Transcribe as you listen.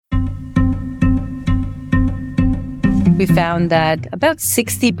We found that about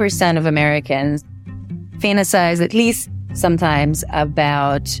 60% of Americans fantasize at least sometimes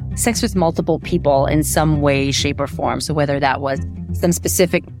about sex with multiple people in some way, shape, or form. So whether that was some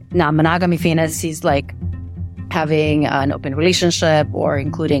specific non-monogamy fantasies like having an open relationship or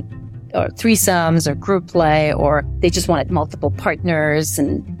including threesomes or group play, or they just wanted multiple partners.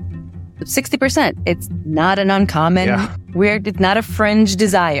 And 60%, it's not an uncommon, weird, it's not a fringe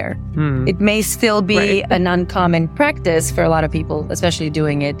desire. It may still be an uncommon practice for a lot of people, especially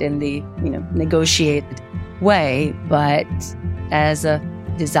doing it in the, negotiated way. But as a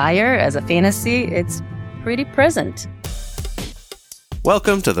desire, as a fantasy, it's pretty present.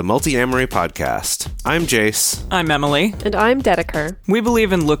 Welcome to the Multi-Amory Podcast. I'm Jace. I'm Emily. And I'm Dedeker. We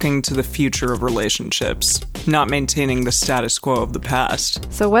believe in looking to the future of relationships, not maintaining the status quo of the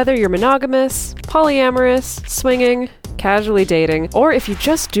past. So whether you're monogamous, polyamorous, swinging, casually dating, or if you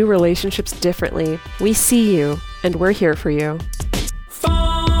just do relationships differently, we see you, and we're here for you.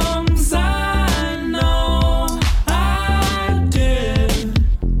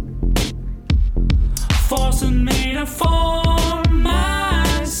 Forcing me to form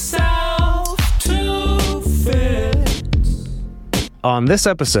myself to fit. On this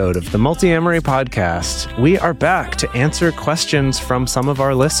episode of the Multi-Amory Podcast, we are back to answer questions from some of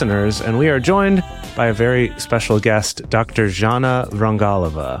our listeners, and we are joined by a very special guest, Dr. Jana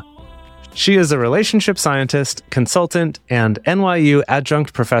Vrangalova. She is a relationship scientist, consultant, and NYU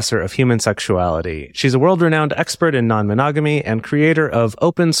adjunct professor of human sexuality. She's a world-renowned expert in non-monogamy and creator of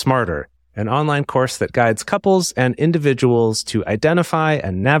Open Smarter, an online course that guides couples and individuals to identify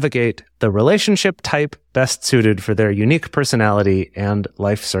and navigate the relationship type best suited for their unique personality and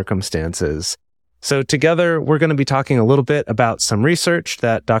life circumstances. So together, we're going to be talking a little bit about some research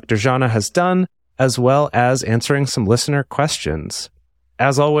that Dr. Jana has done, as well as answering some listener questions.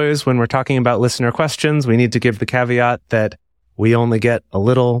 As always, when we're talking about listener questions, we need to give the caveat that we only get a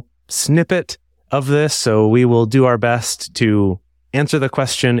little snippet of this, so we will do our best to answer the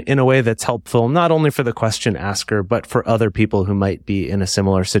question in a way that's helpful, not only for the question asker, but for other people who might be in a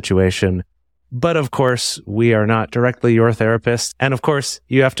similar situation. But of course, we are not directly your therapist. And of course,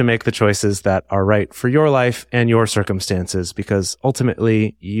 you have to make the choices that are right for your life and your circumstances, because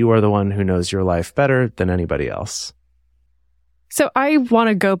ultimately you are the one who knows your life better than anybody else. So I want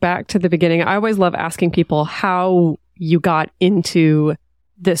to go back to the beginning. I always love asking people how you got into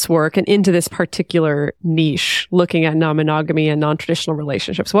this work and into this particular niche, looking at non-monogamy and non-traditional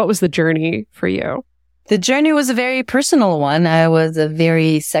relationships. What was the journey for you? The journey was a very personal one. I was a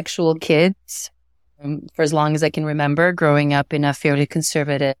very sexual kid for as long as I can remember, growing up in a fairly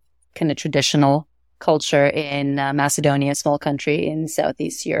conservative, kind of traditional culture in Macedonia, a small country in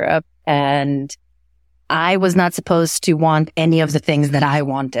Southeast Europe. And I was not supposed to want any of the things that I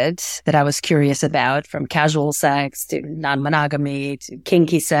wanted, that I was curious about, from casual sex to non-monogamy to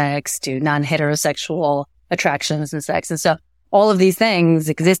kinky sex to non-heterosexual attractions and sex. And so all of these things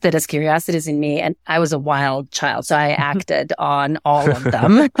existed as curiosities in me, and I was a wild child. So I acted on all of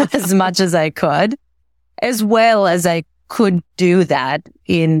them as much as I could, as well as I could do that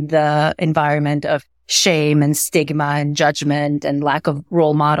in the environment of shame and stigma and judgment and lack of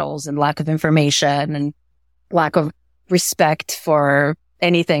role models and lack of information and lack of respect for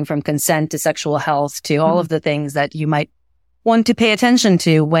anything from consent to sexual health to all of the things that you might want to pay attention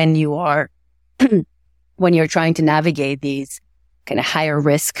to when you are, when you're trying to navigate these kind of higher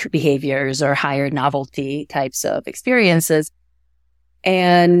risk behaviors or higher novelty types of experiences.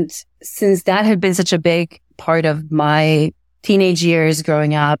 And since that had been such a big part of my teenage years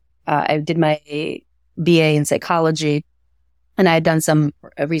growing up, I did my BA in psychology, and I had done some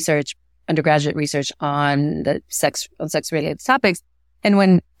undergraduate research on sex-related topics. And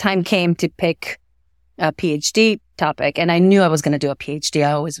when time came to pick a PhD topic, and I knew I was going to do a PhD,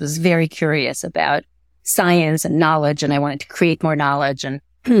 I always was very curious about science and knowledge, and I wanted to create more knowledge. And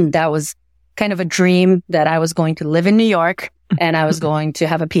that was kind of a dream that I was going to live in New York and I was going to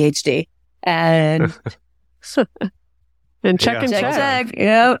have a PhD. And And check.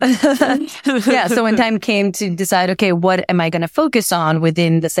 Yeah. Yeah. So when time came to decide, okay, what am I going to focus on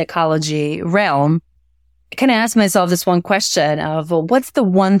within the psychology realm? I kind of asked myself this one question of, well, what's the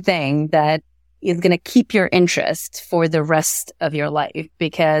one thing that is going to keep your interest for the rest of your life?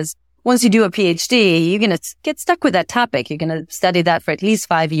 Because once you do a PhD, you're going to get stuck with that topic. You're going to study that for at least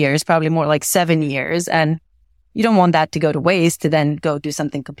 5 years, probably more like 7 years. And you don't want that to go to waste to then go do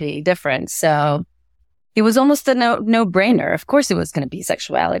something completely different. So it was almost a no-brainer. Of course it was going to be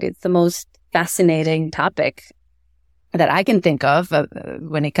sexuality. It's the most fascinating topic that I can think of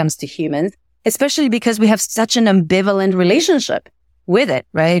when it comes to humans, especially because we have such an ambivalent relationship with it,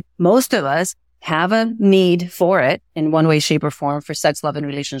 right? Most of us have a need for it in one way, shape, or form for sex, love, and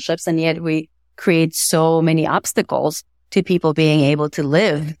relationships. And yet we create so many obstacles to people being able to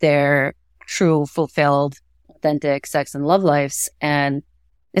live their true, fulfilled, authentic sex and love lives. And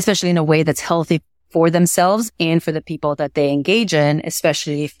especially in a way that's healthy for themselves and for the people that they engage in,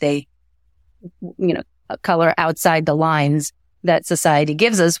 especially if they, color outside the lines that society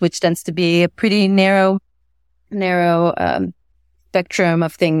gives us, which tends to be a pretty narrow spectrum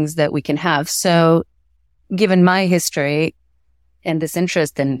of things that we can have. So given my history and this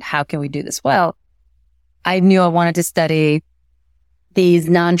interest in how can we do this well, I knew I wanted to study these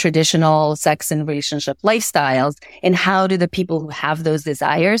non-traditional sex and relationship lifestyles, and how do the people who have those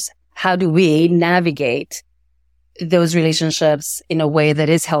desires, how do we navigate those relationships in a way that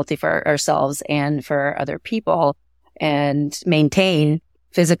is healthy for ourselves and for other people, and maintain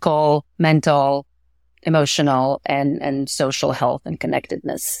physical, mental, emotional, and social health and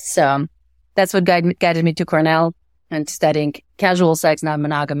connectedness. So that's what guided me to Cornell and studying casual sex,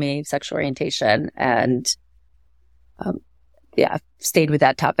 non-monogamy, sexual orientation, and I've stayed with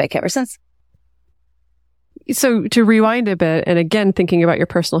that topic ever since. So to rewind a bit, and again, thinking about your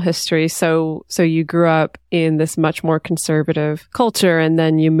personal history, so you grew up in this much more conservative culture, and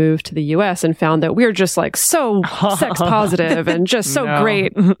then you moved to the US and found that we're just like so sex positive and just so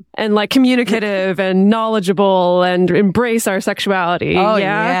great and like communicative and knowledgeable and embrace our sexuality. Oh,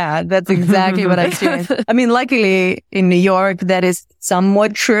 yeah, that's exactly what I experienced. I mean, luckily in New York, that is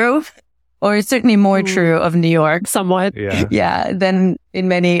somewhat true, or certainly more true of New York. Somewhat. Yeah, than in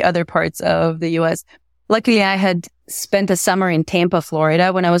many other parts of the US. Luckily, I had spent a summer in Tampa,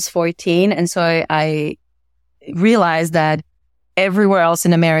 Florida when I was 14. And so I realized that everywhere else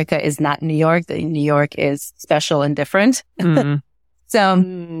in America is not New York, that New York is special and different. Mm-hmm.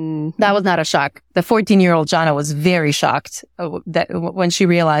 So that was not a shock. The 14-year-old Jana was very shocked that when she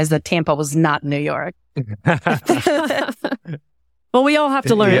realized that Tampa was not New York. Well, we all have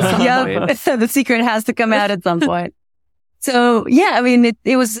to learn at some point. So the secret has to come out at some point. So yeah, I mean,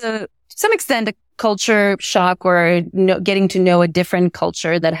 it was to some extent a culture shock, or getting to know a different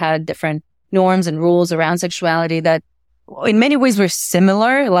culture that had different norms and rules around sexuality that in many ways were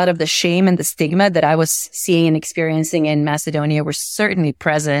similar. A lot of the shame and the stigma that I was seeing and experiencing in Macedonia were certainly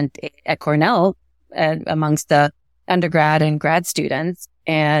present at Cornell amongst the undergrad and grad students.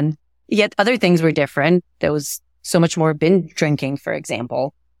 And yet other things were different. There was so much more binge drinking, for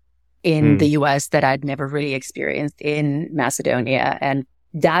example, in the US that I'd never really experienced in Macedonia. And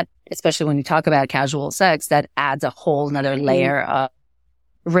that, especially when you talk about casual sex, that adds a whole nother layer of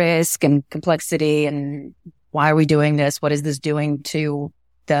risk and complexity. And why are we doing this? What is this doing to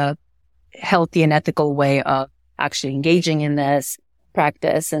the healthy and ethical way of actually engaging in this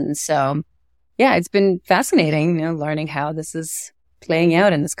practice? And so, yeah, it's been fascinating, learning how this is playing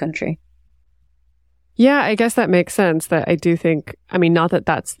out in this country. Yeah, I guess that makes sense. That I do think, I mean, not that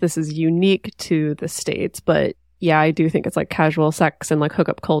this is unique to the States, but yeah, I do think it's like casual sex and like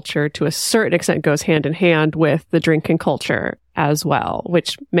hookup culture to a certain extent goes hand in hand with the drinking culture as well,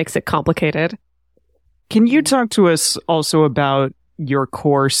 which makes it complicated. Can you talk to us also about your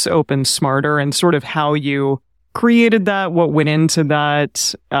course, Open Smarter, and sort of how you created that, what went into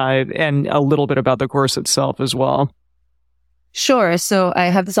that, and a little bit about the course itself as well? Sure. So I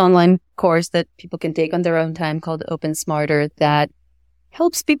have this online course that people can take on their own time called Open Smarter that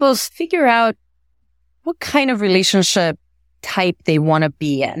helps people figure out what kind of relationship type they want to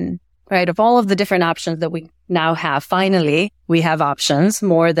be in, right? Of all of the different options that we now have, finally, we have options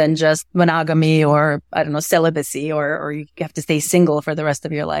more than just monogamy or, celibacy, or you have to stay single for the rest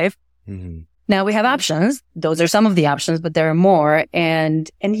of your life. Mm-hmm. Now we have options. Those are some of the options, but there are more.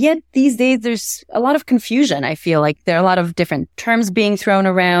 And yet these days there's a lot of confusion. I feel like there are a lot of different terms being thrown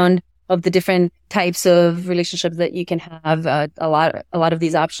around of the different types of relationships that you can have. A lot of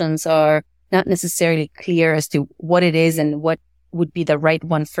these options are not necessarily clear as to what it is and what would be the right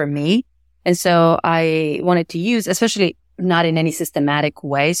one for me. And so I wanted to use, especially not in any systematic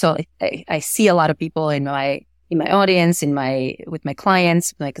way. So I see a lot of people in my audience, with my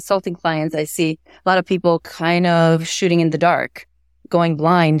clients, my consulting clients, I see a lot of people kind of shooting in the dark, going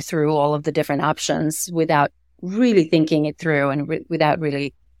blind through all of the different options without really thinking it through and without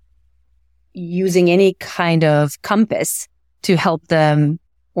really using any kind of compass to help them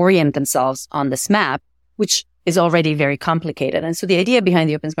orient themselves on this map, which is already very complicated. And so the idea behind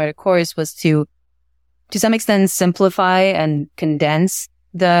the Open Smarter course was to some extent simplify and condense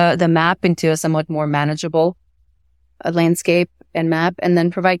the map into a somewhat more manageable landscape and map, and then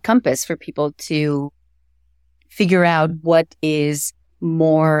provide compass for people to figure out what is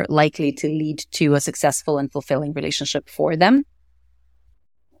more likely to lead to a successful and fulfilling relationship for them.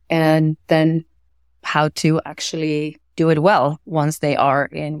 And then how to actually do it well once they are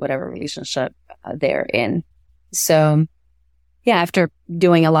in whatever relationship they're in. So yeah, after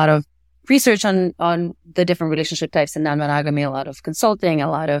doing a lot of research on the different relationship types in non-monogamy, a lot of consulting, a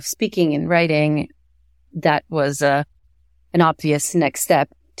lot of speaking and writing, that was an obvious next step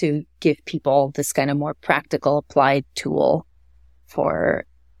to give people this kind of more practical applied tool for,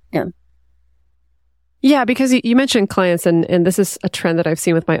 Yeah, because you mentioned clients, and this is a trend that I've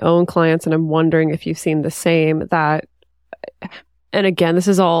seen with my own clients, and I'm wondering if you've seen the same, that, and again, this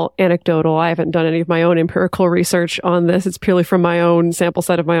is all anecdotal. I haven't done any of my own empirical research on this. It's purely from my own sample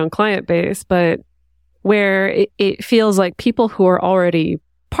set of my own client base, but where it feels like people who are already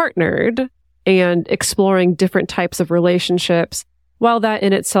partnered and exploring different types of relationships, while that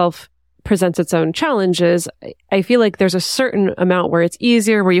in itself presents its own challenges, I feel like there's a certain amount where it's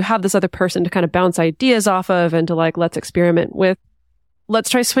easier, where you have this other person to kind of bounce ideas off of and to like, let's experiment with,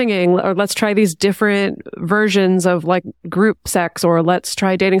 let's try swinging, or let's try these different versions of like group sex, or let's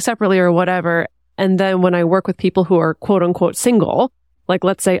try dating separately or whatever. And then when I work with people who are quote unquote single, like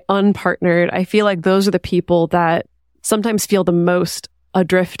let's say unpartnered, I feel like those are the people that sometimes feel the most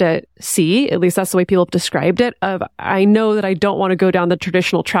adrift at sea. At least that's the way people have described it. Of, I know that I don't want to go down the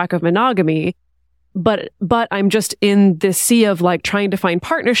traditional track of monogamy, but I'm just in this sea of like trying to find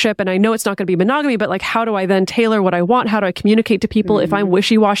partnership, and I know it's not going to be monogamy, but like, how do I then tailor what I want? How do I communicate to people? If I'm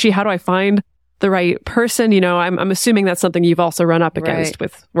wishy-washy, how do I find the right person? I'm assuming that's something you've also run up against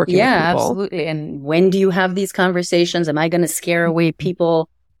with working with people. Yeah, absolutely. And when do you have these conversations? Am I going to scare away people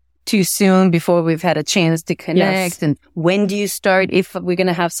too soon before we've had a chance to connect? Yes. And when do you start? If we're going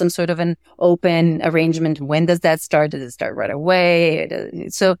to have some sort of an open arrangement, when does that start? Does it start right away?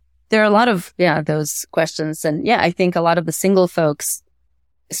 So there are a lot of, those questions. And I think a lot of the single folks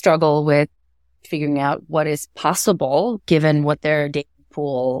struggle with figuring out what is possible given what their dating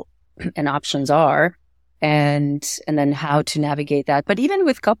pool and options are, and then how to navigate that. But even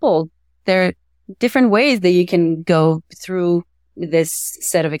with couple, there are different ways that you can go through this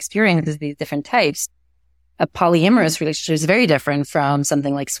set of experiences, these different types. A polyamorous relationship is very different from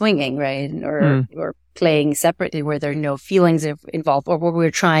something like swinging, right? Or playing separately where there are no feelings involved, or where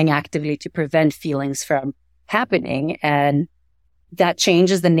we're trying actively to prevent feelings from happening. And that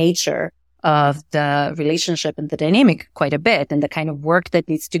changes the nature of the relationship and the dynamic quite a bit. And the kind of work that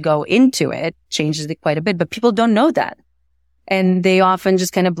needs to go into it changes it quite a bit. But people don't know that. And they often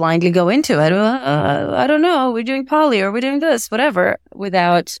just kind of blindly go into it. I don't know. We're doing poly, or we're doing this, whatever,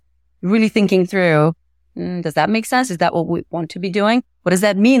 without really thinking through, does that make sense? Is that what we want to be doing? What does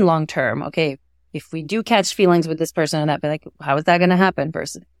that mean long term? Okay, if we do catch feelings with this person, and that be like, how is that going to happen?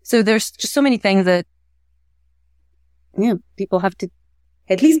 So there's just so many things that people have to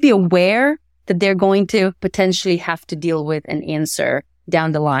at least be aware that they're going to potentially have to deal with and answer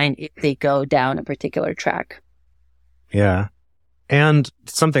down the line if they go down a particular track. Yeah. And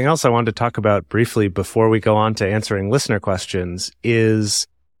something else I wanted to talk about briefly before we go on to answering listener questions is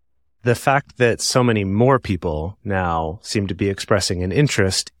the fact that so many more people now seem to be expressing an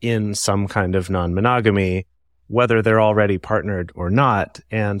interest in some kind of non-monogamy, whether they're already partnered or not.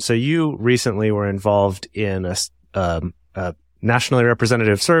 And so you recently were involved in a nationally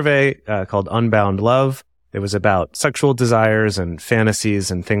representative survey called Unbound Love. It was about sexual desires and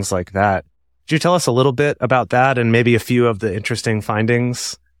fantasies and things like that. Could you tell us a little bit about that and maybe a few of the interesting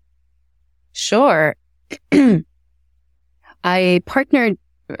findings? Sure. I partnered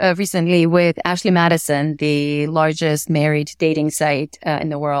recently with Ashley Madison, the largest married dating site in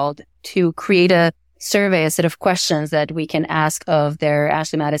the world, to create a survey, a set of questions that we can ask of their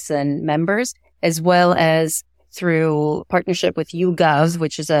Ashley Madison members, as well as through partnership with YouGov,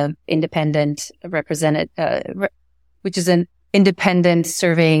 which is an independent independent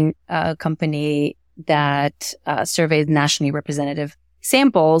surveying company that surveys nationally representative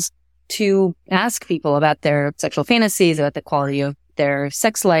samples to ask people about their sexual fantasies, about the quality of their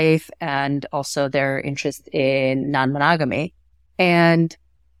sex life, and also their interest in non-monogamy. And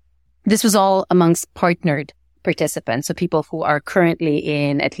this was all amongst partnered participants, so people who are currently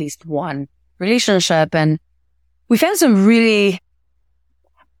in at least one relationship. And we found some really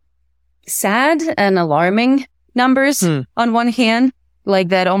sad and alarming numbers. On one hand, like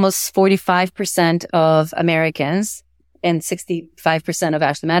that almost 45% of Americans and 65% of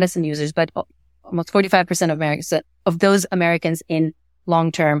Ashley Madison users, but almost 45% of Americans, of those Americans in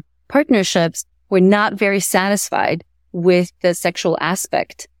long-term partnerships, were not very satisfied with the sexual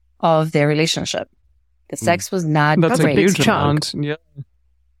aspect of their relationship. The sex was not That's great. a huge chunk. amount. Yeah.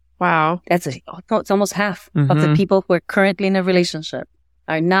 Wow. It's almost half of the people who are currently in a relationship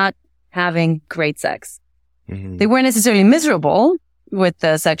are not having great sex. They weren't necessarily miserable with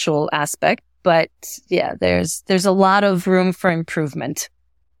the sexual aspect, But yeah, there's a lot of room for improvement.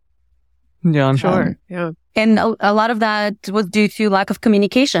 Yeah. Sure. Yeah. And a lot of that was due to lack of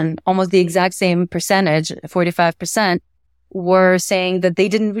communication. Almost the exact same percentage, 45%, were saying that they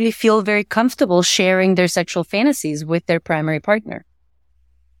didn't really feel very comfortable sharing their sexual fantasies with their primary partner.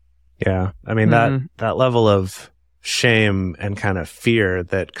 Yeah. I mean, that level of shame and kind of fear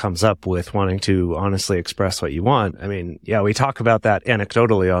that comes up with wanting to honestly express what you want. I mean, yeah, we talk about that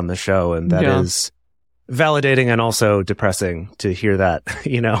anecdotally on the show, and that is validating and also depressing to hear that,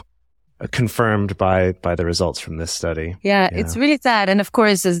 confirmed by the results from this study. Yeah, it's really sad. And of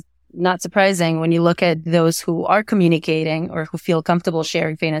course, it's not surprising when you look at those who are communicating or who feel comfortable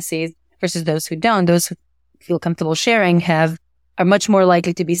sharing fantasies versus those who don't. Those who feel comfortable sharing are much more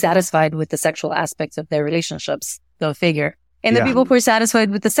likely to be satisfied with the sexual aspects of their relationships. Go figure. And the people who are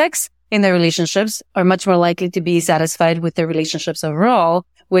satisfied with the sex in their relationships are much more likely to be satisfied with their relationships overall,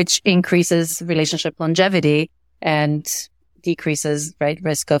 which increases relationship longevity and decreases,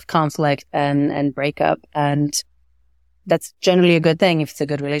 risk of conflict and breakup. And that's generally a good thing if it's a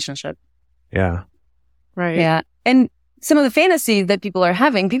good relationship. Yeah. Right. Yeah. And some of the fantasies that people are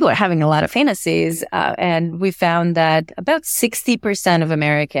having a lot of fantasies. And we found that about 60% of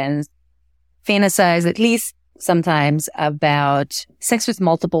Americans fantasize at least sometimes about sex with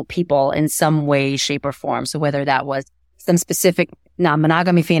multiple people in some way, shape, or form. So whether that was some specific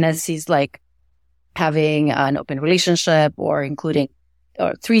non-monogamy fantasies like having an open relationship or including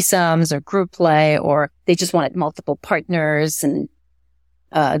threesomes or group play, or they just wanted multiple partners and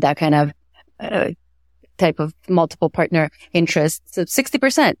that kind of type of multiple partner interest. So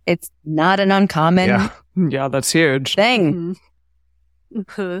 60%, it's not an uncommon that's huge thing.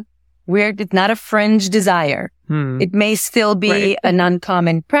 Mm-hmm. It's not a fringe desire. It may still be an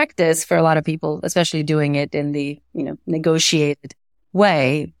uncommon practice for a lot of people, especially doing it in the, negotiated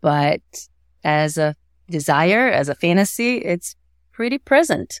way. But as a desire, as a fantasy, it's pretty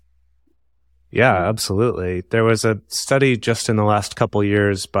present. Yeah, absolutely. There was a study just in the last couple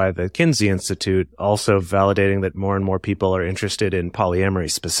years by the Kinsey Institute also validating that more and more people are interested in polyamory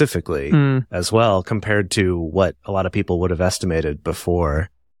specifically as well, compared to what a lot of people would have estimated before.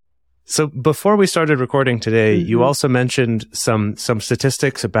 So before we started recording today, you also mentioned some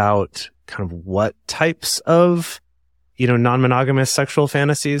statistics about kind of what types of, non-monogamous sexual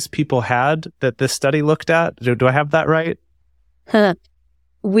fantasies people had that this study looked at. Do I have that right?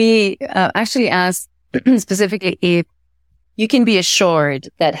 We actually asked specifically if you can be assured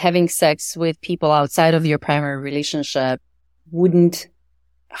that having sex with people outside of your primary relationship wouldn't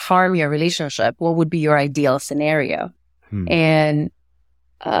harm your relationship. What would be your ideal scenario? And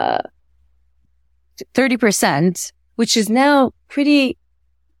 30%, which is now pretty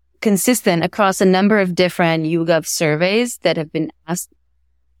consistent across a number of different YouGov surveys that have been asked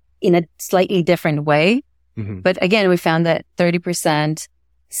in a slightly different way. But again, we found that 30%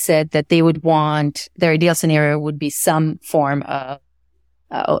 said that they would want, their ideal scenario would be some form of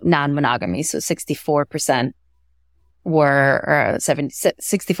non-monogamy. So 64% were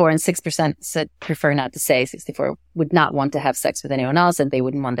 64 and 6% said prefer not to say. 64 would not want to have sex with anyone else, and they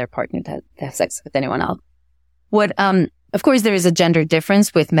wouldn't want their partner to have sex with anyone else. Of course, there is a gender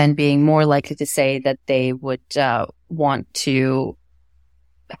difference, with men being more likely to say that they would want to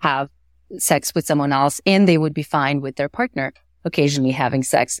have sex with someone else, and they would be fine with their partner occasionally having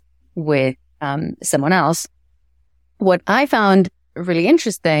sex with someone else. What I found really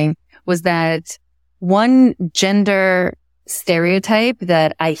interesting was that one gender stereotype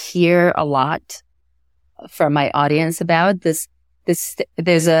that I hear a lot from my audience about there's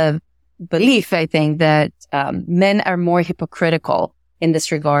a belief, I think, that men are more hypocritical in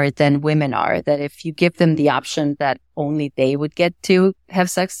this regard than women are, that if you give them the option that only they would get to have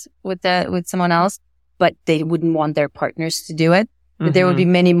sex with someone else, but they wouldn't want their partners to do it, that there would be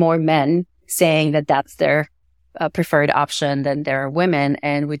many more men saying that that's their preferred option than there are women.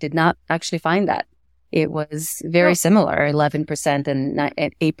 And we did not actually find that. It was very similar. 11% and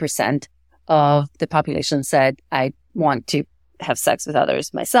 8% of the population said, I want to have sex with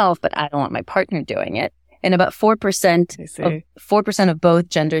others myself, but I don't want my partner doing it. And about 4% of both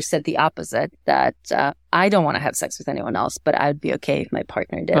genders said the opposite, that I don't want to have sex with anyone else, but I'd be okay if my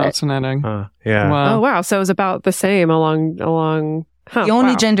partner did it. Fascinating. Yeah. Wow. Oh, wow. So it was about the same along. The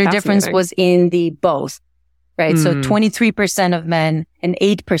only gender difference was in the both, right? So 23% of men and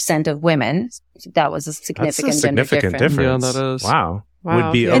 8% of women. So that was a significant, gender difference. Yeah, that is. Wow.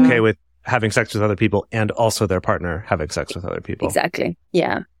 Would be okay with having sex with other people and also their partner having sex with other people. Exactly.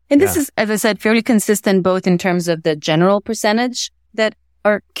 Yeah. And this is, as I said, fairly consistent both in terms of the general percentage that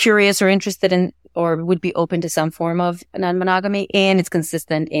are curious or interested in or would be open to some form of non-monogamy, and it's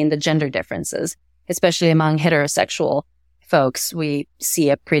consistent in the gender differences, especially among heterosexual folks. We see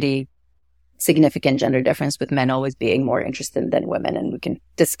a pretty significant gender difference with men always being more interested than women, and we can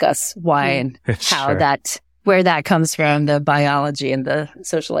discuss why and how Sure. where that comes from, the biology and the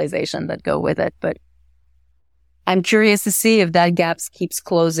socialization that go with it. But I'm curious to see if that gap keeps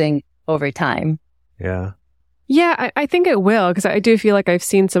closing over time. Yeah. Yeah, I think it will, because I do feel like I've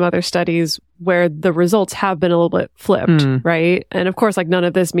seen some other studies where the results have been a little bit flipped, right? And of course, like none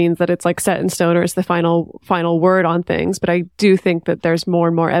of this means that it's like set in stone or it's the final word on things. But I do think that there's more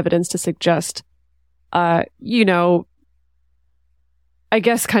and more evidence to suggest, I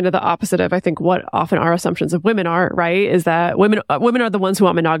guess kind of the opposite of, I think, what often our assumptions of women are, right? Is that women are the ones who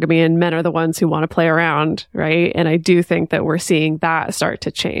want monogamy and men are the ones who want to play around, right? And I do think that we're seeing that start to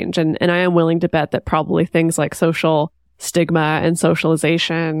change. And I am willing to bet that probably things like social stigma and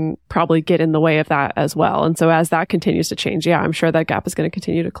socialization probably get in the way of that as well. And so as that continues to change, yeah, I'm sure that gap is going to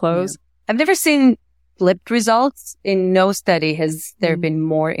continue to close. Yeah. I've never seen flipped results. In no study has there been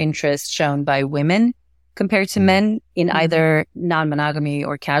more interest shown by women compared to men in either non-monogamy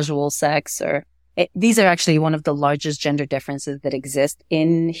or casual sex. These are actually one of the largest gender differences that exist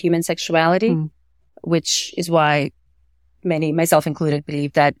in human sexuality, which is why many, myself included,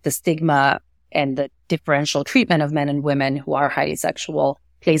 believe that the stigma and the differential treatment of men and women who are highly sexual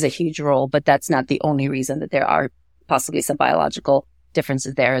plays a huge role. But that's not the only reason, that there are possibly some biological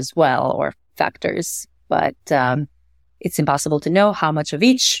differences there as well, or factors. But it's impossible to know how much of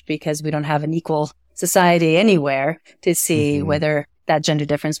each, because we don't have an equal society anywhere to see whether that gender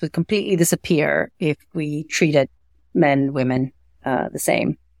difference would completely disappear if we treated men, women the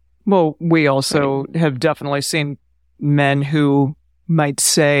same. Well, we also have definitely seen men who might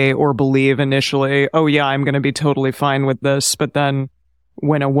say or believe initially, oh yeah, I'm going to be totally fine with this. But then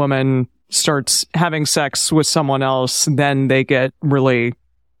when a woman starts having sex with someone else, then they get really,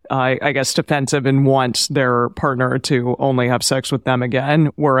 I guess, defensive and want their partner to only have sex with them again.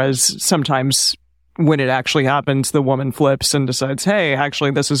 Whereas sometimes when it actually happens, the woman flips and decides, hey,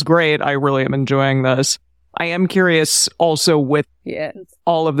 actually, this is great. I really am enjoying this. I am curious also with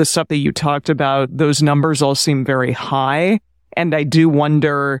all of the stuff that you talked about, those numbers all seem very high. And I do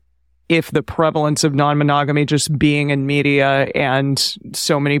wonder if the prevalence of non-monogamy just being in media and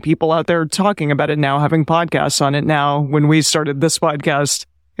so many people out there talking about it now, having podcasts on it now. When we started this podcast,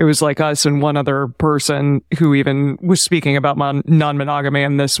 it was like us and one other person who even was speaking about non-monogamy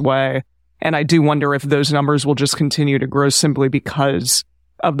in this way. And I do wonder if those numbers will just continue to grow simply because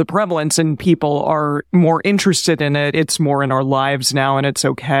of the prevalence and people are more interested in it. It's more in our lives now and it's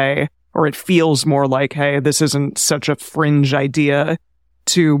okay. Or it feels more like, hey, this isn't such a fringe idea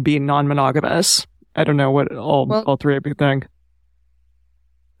to be non-monogamous. I don't know what all three of you think.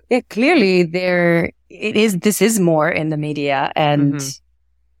 Yeah, clearly this is more in the media, and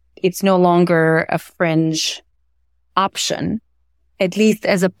it's no longer a fringe option, at least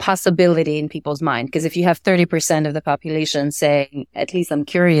as a possibility in people's mind. Because if you have 30% of the population saying, at least I'm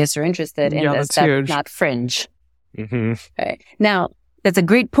curious or interested in this, that's not fringe. Right. Now, that's a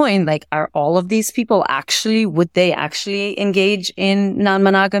great point. Like, are all of these people would they actually engage in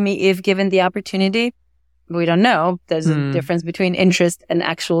non-monogamy if given the opportunity? We don't know. There's a difference between interest and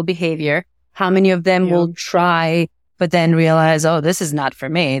actual behavior. How many of them will try, but then realize, oh, this is not for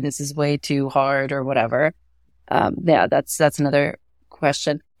me. This is way too hard or whatever. That's another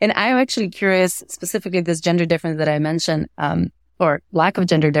question. And I'm actually curious, specifically this gender difference that I mentioned, or lack of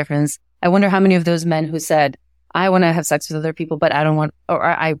gender difference. I wonder how many of those men who said, I want to have sex with other people, but I don't want, or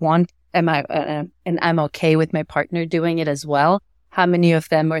I want, and I'm okay with my partner doing it as well. How many of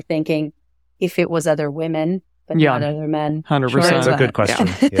them are thinking, if it was other women, but not other men? 100%. That's a good question.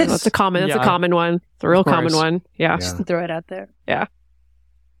 Yeah. Yes. That's a common one. It's a real common one. Yeah. Just to throw it out there. Yeah.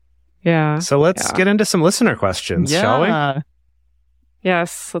 Yeah. So let's get into some listener questions, shall we?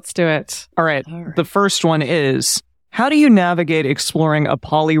 Yes, let's do it. All right. The first one is, how do you navigate exploring a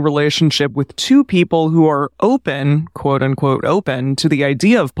poly relationship with two people who are open, quote unquote, open to the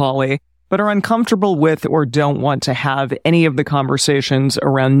idea of poly, but are uncomfortable with or don't want to have any of the conversations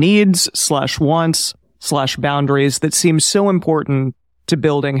around needs / wants / boundaries that seem so important to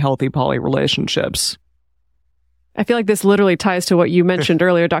building healthy poly relationships? I feel like this literally ties to what you mentioned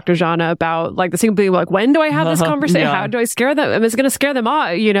earlier, Dr. Jana, about like the single being like, when do I have this conversation? How do I scare them? Is it going to scare them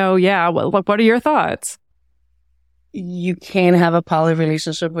off? What are your thoughts? You can't have a poly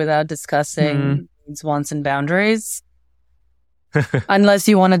relationship without discussing needs, wants, and boundaries. Unless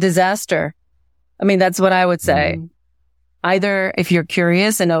you want a disaster. I mean, that's what I would say. Either if you're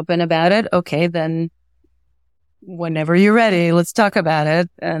curious and open about it, okay, then whenever you're ready, let's talk about it,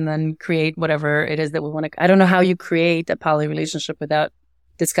 and then create whatever it is that we want to. I don't know how you create a poly relationship without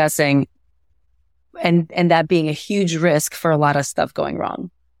discussing, and that being a huge risk for a lot of stuff going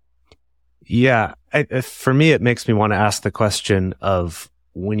wrong. Yeah. For me, it makes me want to ask the question of,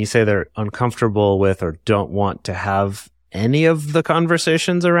 when you say they're uncomfortable with or don't want to have any of the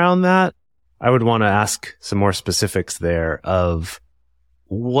conversations around that, I would want to ask some more specifics there of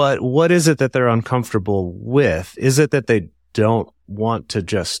what is it that they're uncomfortable with? Is it that they don't want to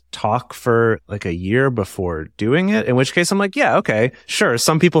just talk for like a year before doing it? In which case I'm like, yeah, okay, sure.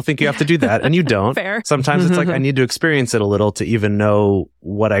 Some people think you have to do that and you don't. Fair. Sometimes it's like, I need to experience it a little to even know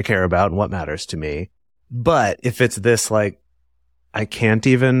what I care about and what matters to me. But if it's this, like, I can't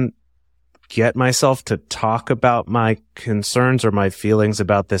even get myself to talk about my concerns or my feelings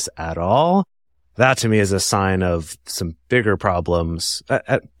about this at all, that to me is a sign of some bigger problems.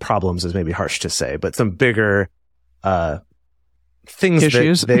 Problems is maybe harsh to say, but some bigger things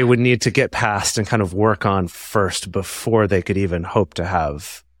issues that they would need to get past and kind of work on first before they could even hope to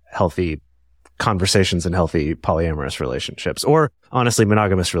have healthy conversations and healthy polyamorous relationships, or honestly,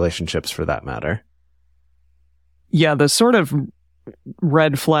 monogamous relationships for that matter. Yeah, the sort of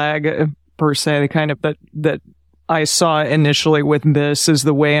red flag per se, kind of that I saw initially with this is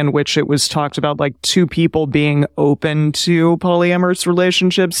the way in which it was talked about, like two people being open to polyamorous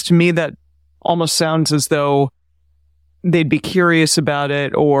relationships. To me, that almost sounds as though they'd be curious about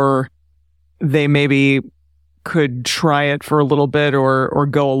it, or they maybe could try it for a little bit or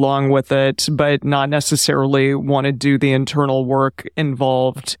go along with it, but not necessarily want to do the internal work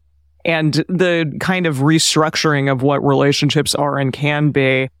involved. And the kind of restructuring of what relationships are and can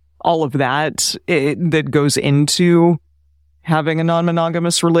be, all of that, that goes into having a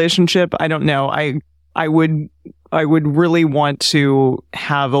non-monogamous relationship. I don't know. I would really want to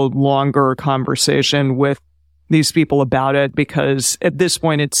have a longer conversation with these people about it, because at this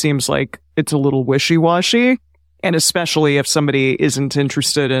point it seems like it's a little wishy-washy. And especially if somebody isn't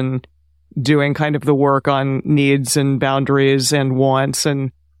interested in doing kind of the work on needs and boundaries and wants,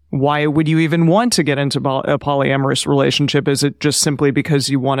 and why would you even want to get into a polyamorous relationship? Is it just simply because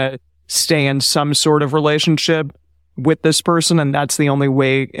you want to stay in some sort of relationship with this person and that's the only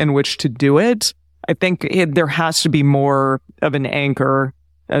way in which to do it? I think there has to be more of an anchor,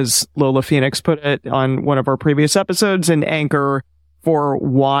 as Lola Phoenix put it on one of our previous episodes, an anchor for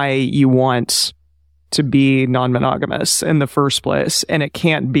why you want to be non-monogamous in the first place. And it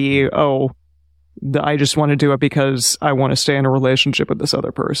can't be, I just want to do it because I want to stay in a relationship with this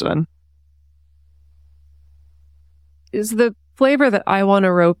other person. Is the flavor that I want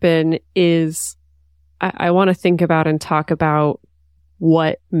to rope in is I want to think about and talk about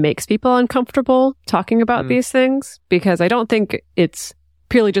what makes people uncomfortable talking about these things, because I don't think it's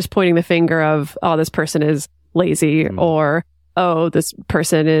purely just pointing the finger of, oh, this person is lazy or, oh, this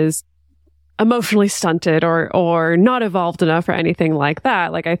person is emotionally stunted or not evolved enough or anything like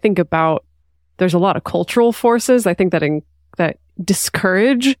that. Like, I think about, there's a lot of cultural forces, I think, that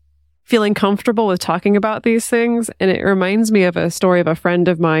discourage feeling comfortable with talking about these things. And it reminds me of a story of a friend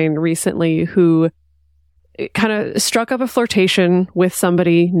of mine recently who kind of struck up a flirtation with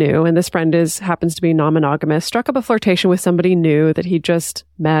somebody new. And this friend happens to be non-monogamous, struck up a flirtation with somebody new that he just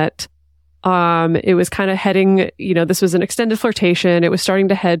met. It was kind of heading, this was an extended flirtation. It was starting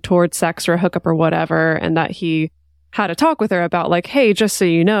to head towards sex or a hookup or whatever. And that he had a talk with her about, like, hey, just so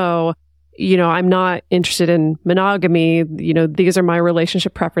you know, I'm not interested in monogamy. These are my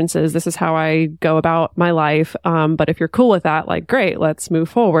relationship preferences. This is how I go about my life. But if you're cool with that, like, great, let's move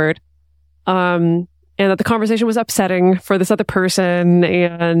forward. And that the conversation was upsetting for this other person,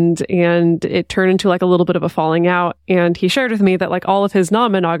 and it turned into like a little bit of a falling out. And he shared with me that, like, all of his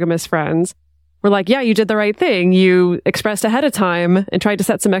non-monogamous friends were like, yeah, you did the right thing. You expressed ahead of time and tried to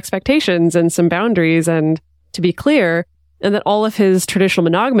set some expectations and some boundaries and to be clear. And that all of his traditional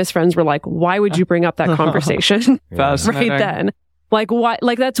monogamous friends were like, why would you bring up that conversation right then? Like, why?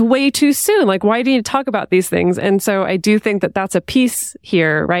 Like, that's way too soon. Like, why do you talk about these things? And so I do think that that's a piece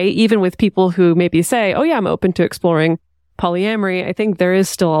here, right? Even with people who maybe say, oh yeah, I'm open to exploring polyamory. I think there is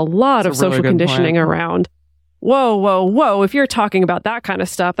still a lot of social conditioning around. Whoa. If you're talking about that kind of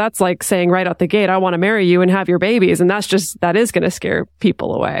stuff, that's like saying right out the gate, I want to marry you and have your babies. And that is going to scare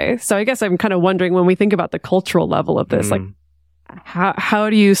people away. So I guess I'm kind of wondering, when we think about the cultural level of this, like, how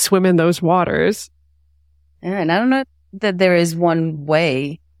do you swim in those waters? And I don't know that there is one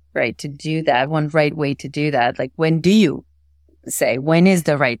way, right, to do that, one right way to do that. Like, when do you say, when is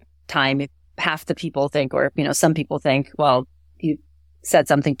the right time? If half the people think, or, some people think, well, you said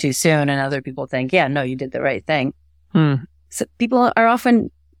something too soon, and other people think, yeah, no, you did the right thing. So people are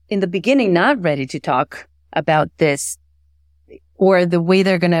often in the beginning not ready to talk about this, or the way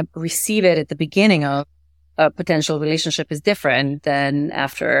they're going to receive it at the beginning of a potential relationship is different than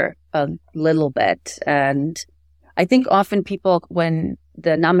after a little bit. And I think often people, when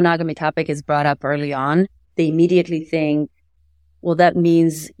the non-monogamy topic is brought up early on, they immediately think, well, that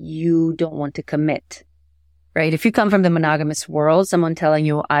means you don't want to commit, right? If you come from the monogamous world, someone telling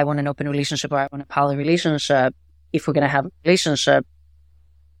you, I want an open relationship or I want a poly relationship, if we're going to have a relationship,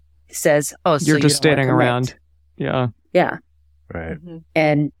 says, oh, so you're just standing around. Yeah. Yeah. Right. Mm-hmm.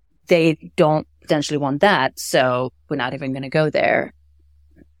 And they don't potentially want that, so we're not even going to go there.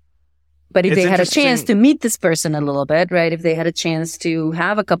 But if they had a chance to meet this person a little bit, right? If they had a chance to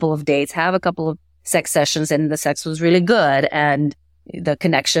have a couple of dates, have a couple of sex sessions, and the sex was really good, and the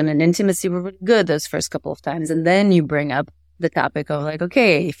connection and intimacy were really good those first couple of times, and then you bring up the topic of like,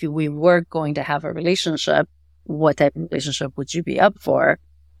 okay, if we were going to have a relationship, what type of relationship would you be up for?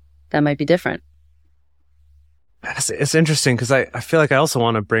 That might be different. It's interesting because I feel like I also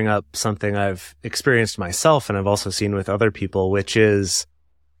want to bring up something I've experienced myself and I've also seen with other people, which is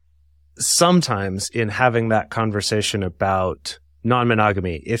sometimes in having that conversation about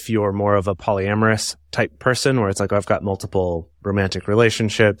non-monogamy, if you're more of a polyamorous type person where it's like, oh, I've got multiple romantic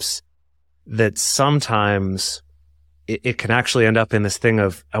relationships, that sometimes it can actually end up in this thing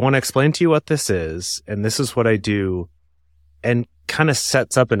of, I want to explain to you what this is, and this is what I do, and kind of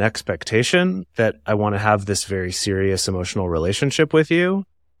sets up an expectation that I want to have this very serious emotional relationship with you,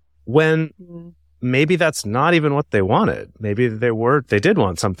 when maybe that's not even what they wanted. Maybe they did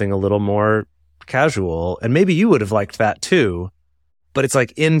want something a little more casual, and maybe you would have liked that too. But it's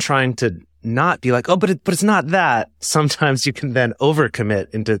like, in trying to not be like, oh, but it's not that. Sometimes you can then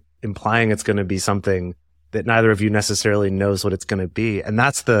overcommit into implying it's going to be something that neither of you necessarily knows what it's going to be. And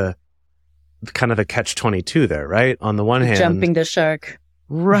that's the kind of the catch-22 there, right? On the one hand, jumping the shark.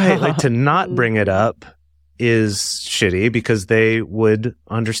 Right. Like, to not bring it up is shitty because they would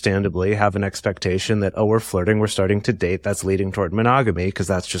understandably have an expectation that, oh, we're flirting, we're starting to date, that's leading toward monogamy, because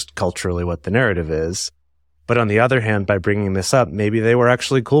that's just culturally what the narrative is. But on the other hand, by bringing this up, maybe they were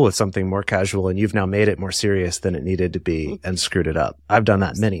actually cool with something more casual and you've now made it more serious than it needed to be and screwed it up. I've done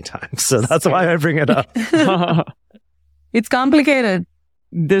that many times. So that's why I bring it up. It's complicated.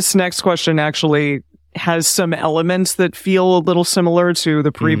 This next question actually has some elements that feel a little similar to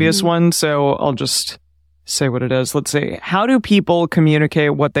the previous one. So I'll just say what it is. Let's see. How do people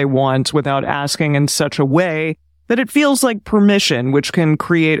communicate what they want without asking in such a way that it feels like permission, which can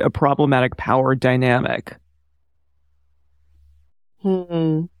create a problematic power dynamic?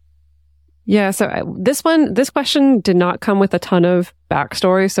 Yeah, so this question did not come with a ton of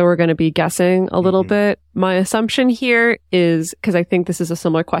backstory, so we're going to be guessing a little bit. My assumption here is, because I think this is a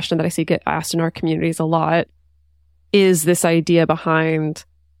similar question that I see get asked in our communities a lot, is this idea behind,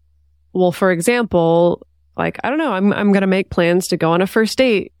 well, for example, like, I don't know, I'm going to make plans to go on a first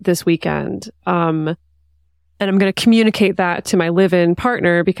date this weekend. And I'm going to communicate that to my live-in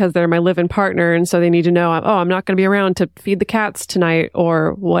partner because they're my live-in partner. And so they need to know, oh, I'm not going to be around to feed the cats tonight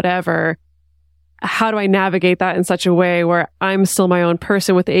or whatever. How do I navigate that in such a way where I'm still my own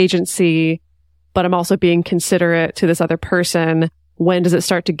person with agency, but I'm also being considerate to this other person? When does it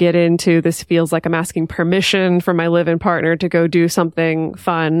start to get into this feels like I'm asking permission from my live-in partner to go do something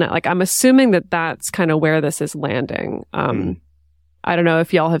fun? Like, I'm assuming that that's kind of where this is landing. I don't know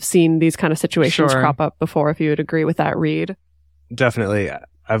if y'all have seen these kind of situations crop up before, if you would agree with that read. Definitely.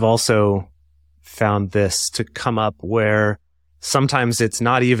 I've also found this to come up where sometimes it's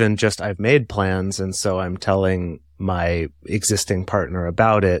not even just I've made plans and so I'm telling my existing partner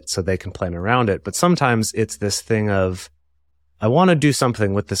about it so they can plan around it. But sometimes it's this thing of, I want to do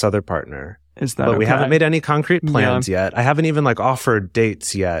something with this other partner. But we haven't made any concrete plans yet. I haven't even offered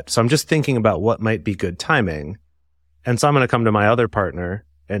dates yet. So I'm just thinking about what might be good timing. And so I'm going to come to my other partner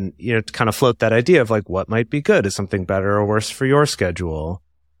and, to kind of float that idea of what might be good? Is something better or worse for your schedule?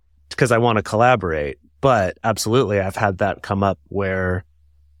 Because I want to collaborate. But absolutely, I've had that come up where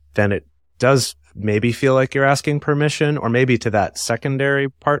then it does maybe feel like you're asking permission, or maybe to that secondary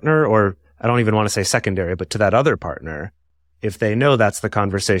partner, or I don't even want to say secondary, but to that other partner. If they know that's the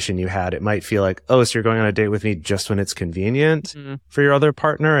conversation you had, it might feel like, oh, so you're going on a date with me just when it's convenient for your other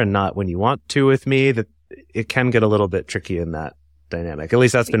partner and not when you want to with me. That it can get a little bit tricky in that dynamic. At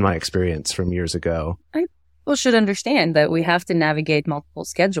least that's been my experience from years ago. People should understand that we have to navigate multiple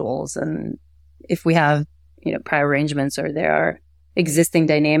schedules. And if we have, prior arrangements or there are existing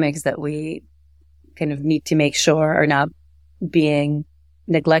dynamics that we kind of need to make sure are not being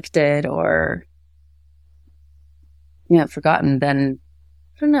neglected or, forgotten, then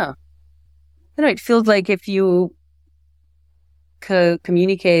I don't know. It feels like if you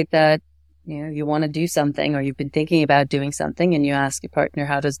communicate that you want to do something, or you've been thinking about doing something, and you ask your partner,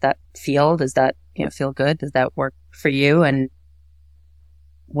 how does that feel? Does that, feel good? Does that work for you? And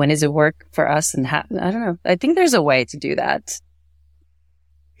when does it work for us? And I don't know. I think there's a way to do that.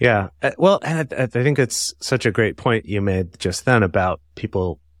 Yeah. Well, and I think it's such a great point you made just then about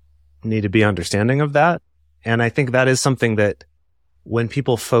people need to be understanding of that. And I think that is something that when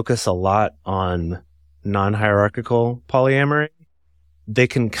people focus a lot on non-hierarchical polyamory, they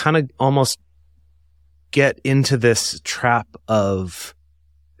can kind of almost get into this trap of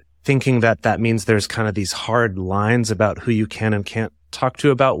thinking that that means there's kind of these hard lines about who you can and can't talk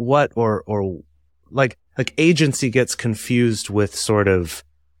to about what, or like agency gets confused with sort of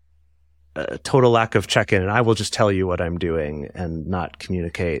a total lack of check-in, and I will just tell you what I'm doing and not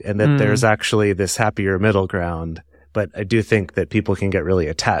communicate, and that there's actually this happier middle ground. But I do think that people can get really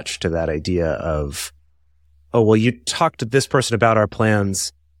attached to that idea of, oh, well, you talked to this person about our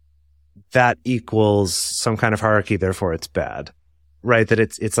plans, that equals some kind of hierarchy, therefore it's bad, right? That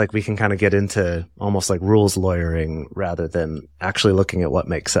it's like we can kind of get into almost like rules lawyering rather than actually looking at what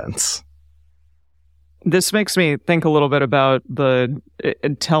makes sense. This makes me think a little bit about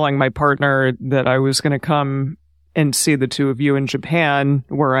telling my partner that I was going to come and see the two of you in Japan,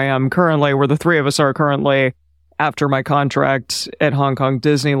 where I am currently, where the three of us are currently after my contract at Hong Kong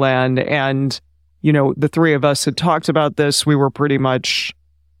Disneyland. And, the three of us had talked about this. We were pretty much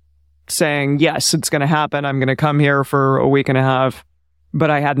saying, yes, it's going to happen. I'm going to come here for a week and a half. But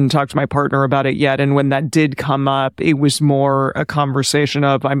I hadn't talked to my partner about it yet. And when that did come up, it was more a conversation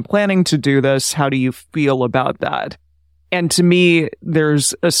of, I'm planning to do this. How do you feel about that? And to me,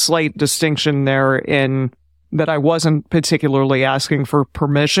 there's a slight distinction there in that I wasn't particularly asking for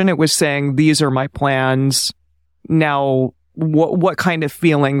permission. It was saying, these are my plans. Now, what kind of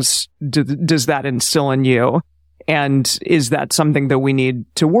feelings does that instill in you? And is that something that we need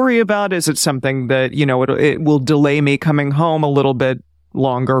to worry about? Is it something that, it will delay me coming home a little bit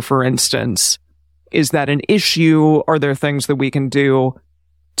longer, for instance? Is that an issue? Are there things that we can do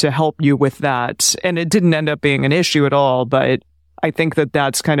to help you with that? And it didn't end up being an issue at all, but I think that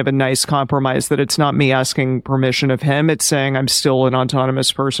that's kind of a nice compromise, that it's not me asking permission of him. It's saying, I'm still an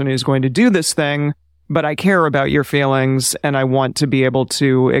autonomous person who's going to do this thing, but I care about your feelings and I want to be able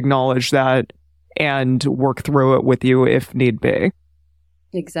to acknowledge that and work through it with you if need be.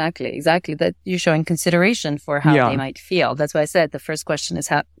 Exactly. That you're showing consideration for how they might feel. That's why I said the first question is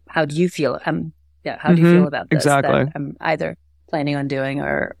how do you feel? How do you feel about this? Exactly. That I'm either planning on doing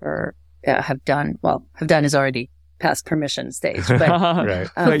or have done. Well, have done is already past permission stage, but right.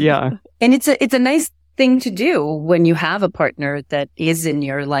 But yeah, and it's a nice thing to do when you have a partner that is in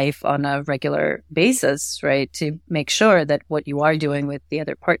your life on a regular basis, right? To make sure that what you are doing with the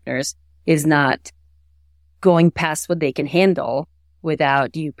other partners is not going past what they can handle,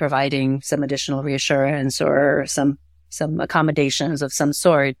 without you providing some additional reassurance or some accommodations of some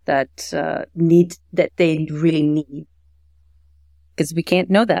sort that they really need. Because we can't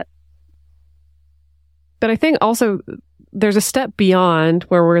know that. But I think also there's a step beyond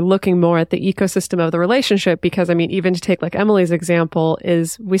where we're looking more at the ecosystem of the relationship, because even to take like Emily's example,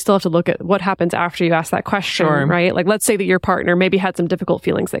 is we still have to look at what happens after you ask that question, right? Like, let's say that your partner maybe had some difficult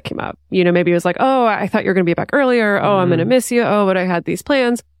feelings that came up. Maybe it was like, oh, I thought you were going to be back earlier. Oh, I'm going to miss you. Oh, but I had these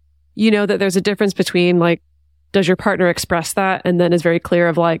plans. That there's a difference between like, does your partner express that and then is very clear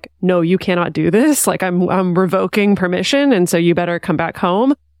of like, no, you cannot do this. Like I'm revoking permission. And so you better come back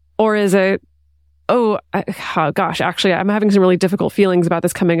home. Or is it, oh, gosh, actually, I'm having some really difficult feelings about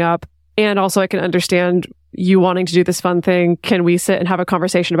this coming up. And also I can understand you wanting to do this fun thing. Can we sit and have a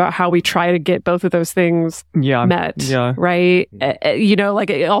conversation about how we try to get both of those things met? Yeah. Right. Like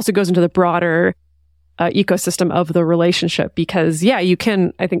it also goes into the broader ecosystem of the relationship, because you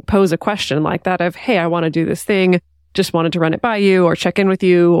can, I think, pose a question like that of, hey, I want to do this thing. Just wanted to run it by you or check in with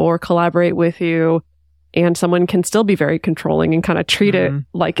you or collaborate with you. And someone can still be very controlling and kind of treat it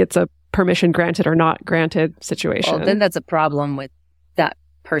like it's a permission granted or not granted situation. Well, then that's a problem with that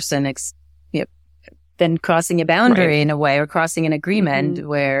person then crossing a boundary in a way, or crossing an agreement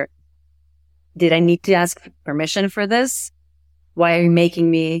where, did I need to ask permission for this? Why are you making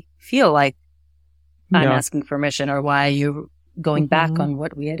me feel like I'm asking permission? Or why are you going back on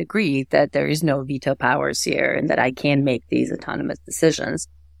what we had agreed, that there is no veto powers here and that I can make these autonomous decisions,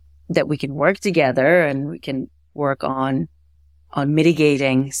 that we can work together and we can work on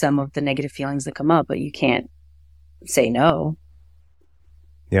mitigating some of the negative feelings that come up, but you can't say no.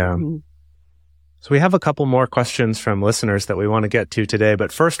 Yeah. So we have a couple more questions from listeners that we want to get to today,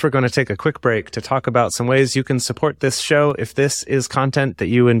 but first we're going to take a quick break to talk about some ways you can support this show. If this is content that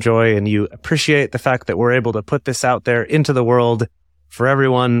you enjoy and you appreciate the fact that we're able to put this out there into the world for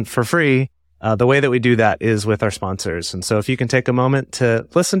everyone for free. The way that we do that is with our sponsors. And so if you can take a moment to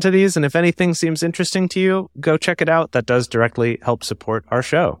listen to these, and if anything seems interesting to you, go check it out. That does directly help support our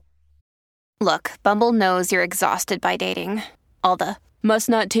show. Look, Bumble knows you're exhausted by dating. All the must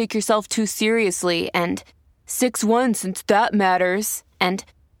not take yourself too seriously and 6'1" since that matters. And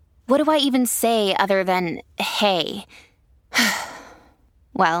what do I even say other than, hey?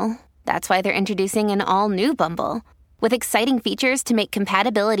 Well, that's why they're introducing an all-new Bumble. With exciting features to make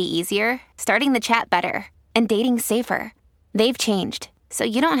compatibility easier, starting the chat better, and dating safer. They've changed, so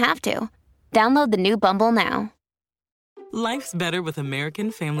you don't have to. Download the new Bumble now. Life's better with American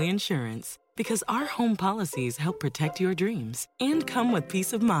Family Insurance because our home policies help protect your dreams and come with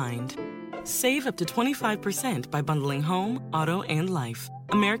peace of mind. Save up to 25% by bundling home, auto, and life.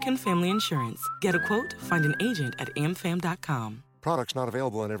 American Family Insurance. Get a quote, find an agent at amfam.com. Products not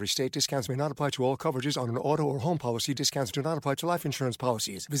available in every state. Discounts may not apply to all coverages on an auto or home policy. Discounts do not apply to life insurance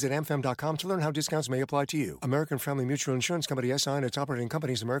policies. Visit amfam.com to learn how discounts may apply to you. American Family Mutual Insurance Company, SI, and its operating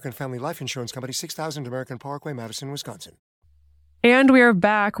companies, American Family Life Insurance Company, 6000 American Parkway, Madison, Wisconsin. And we are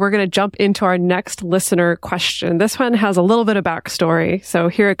back. We're going to jump into our next listener question. This one has a little bit of backstory, so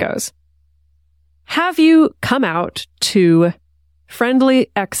here it goes. Have you come out to friendly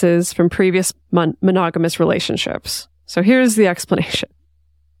exes from previous monogamous relationships? So here's the explanation.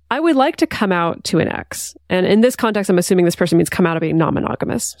 I would like to come out to an ex. And in this context, I'm assuming this person means come out of being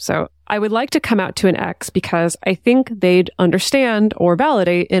non-monogamous. So I would like to come out to an ex because I think they'd understand or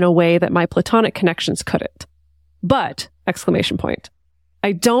validate in a way that my platonic connections couldn't. But, exclamation point,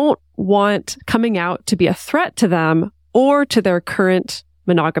 I don't want coming out to be a threat to them or to their current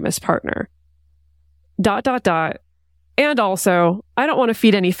monogamous partner. ... And also, I don't want to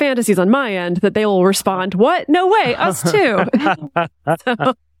feed any fantasies on my end that they will respond, what? No way, us too.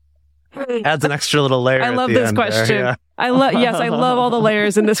 So, adds an extra little layer. I love this question. Yeah. I love all the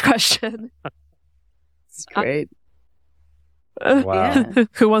layers in this question. It's great. Wow.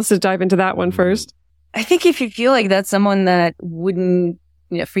 Who wants to dive into that one first? I think if you feel like that's someone that wouldn't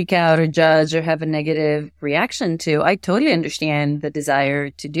freak out or judge or have a negative reaction to, I totally understand the desire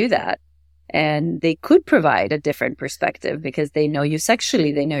to do that. And they could provide a different perspective because they know you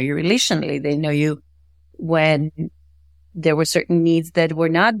sexually, they know you relationally, they know you when there were certain needs that were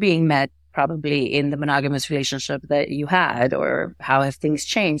not being met probably in the monogamous relationship that you had, or how have things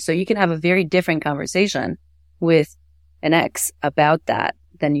changed. So you can have a very different conversation with an ex about that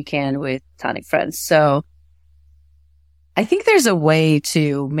than you can with platonic friends. So I think there's a way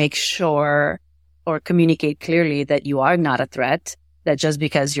to make sure or communicate clearly that you are not a threat. That just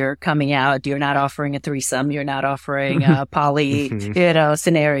because you're coming out, you're not offering a threesome, you're not offering a poly,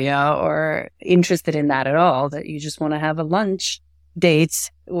 scenario or interested in that at all, that you just want to have a lunch date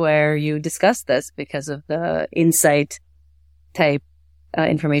where you discuss this because of the insight type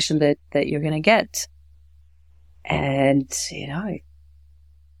information that you're going to get. And,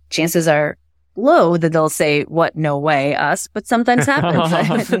 chances are low that they'll say, what, no way, us, but sometimes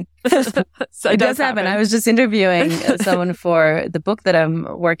happens. It does happen. I was just interviewing someone for the book that I'm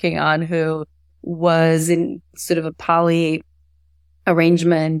working on who was in sort of a poly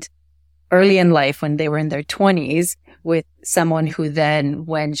arrangement early in life when they were in their 20s with someone who then,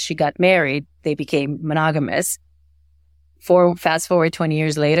 when she got married, they became monogamous. Fast forward 20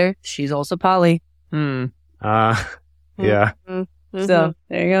 years later, she's also poly. Yeah. Mm-hmm. So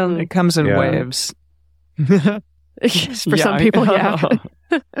there you go. It comes in waves. For some people, yeah.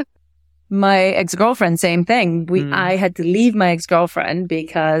 My ex-girlfriend, same thing. I had to leave my ex-girlfriend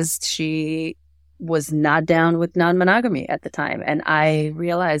because she was not down with non-monogamy at the time. And I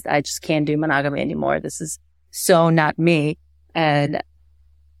realized I just can't do monogamy anymore. This is so not me. And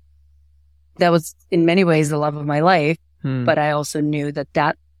that was in many ways the love of my life. But I also knew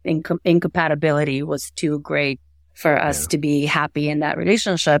that incompatibility was too great for us to be happy in that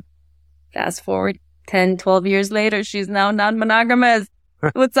relationship. Fast forward 10, 12 years later, she's now non-monogamous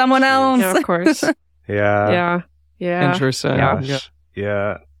with someone else. Yeah, of course. Yeah. Interesting.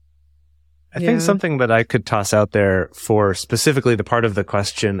 Yeah. I think something that I could toss out there for specifically the part of the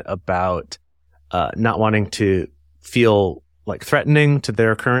question about not wanting to feel like threatening to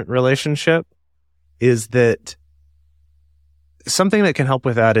their current relationship is that something that can help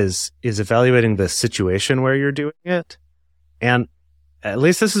with that is evaluating the situation where you're doing it. And at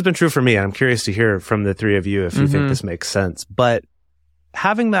least this has been true for me. I'm curious to hear from the three of you if you think this makes sense. But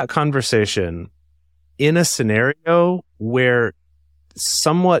having that conversation in a scenario where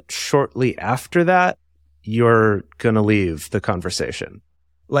somewhat shortly after that, you're going to leave the conversation.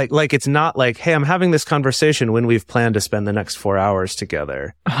 Like it's not like, hey, I'm having this conversation when we've planned to spend the next 4 hours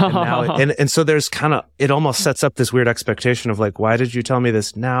together. And now and so there's kind of, it almost sets up this weird expectation of like, why did you tell me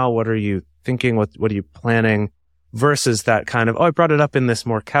this now? What are you thinking? What are you planning? Versus that kind of, oh, I brought it up in this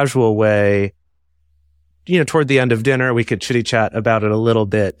more casual way. You know, toward the end of dinner, we could chitty chat about it a little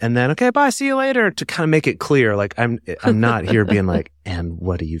bit, and then, okay, bye, see you later, to kind of make it clear, like I'm not here being like, and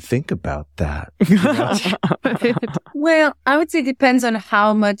what do you think about that? You know? Well, I would say it depends on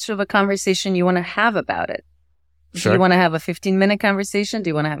how much of a conversation you want to have about it. Sure. Do you want to have a 15-minute conversation? Do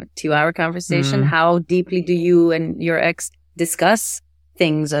you want to have a 2-hour conversation? How deeply do you and your ex discuss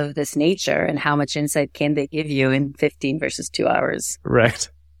things of this nature, and how much insight can they give you in 15 versus 2 hours? Right.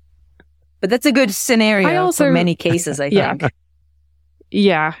 But that's a good scenario for many cases, I think.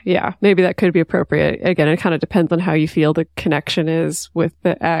 Yeah. Maybe that could be appropriate. Again, it kind of depends on how you feel the connection is with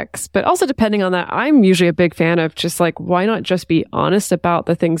the ex. But also depending on that, I'm usually a big fan of just like, why not just be honest about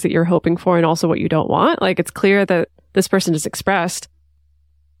the things that you're hoping for and also what you don't want? Like, it's clear that this person has expressed,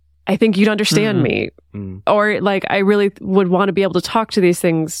 I think you'd understand me. Or like, I really would want to be able to talk to these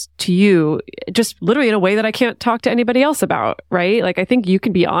things to you just literally in a way that I can't talk to anybody else about, right? Like, I think you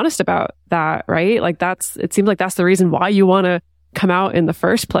can be honest about that, right? Like, it seems like that's the reason why you want to come out in the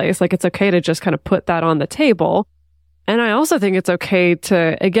first place. Like, it's okay to just kind of put that on the table. And I also think it's okay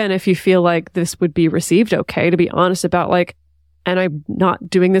to, again, if you feel like this would be received okay, to be honest about like, and I'm not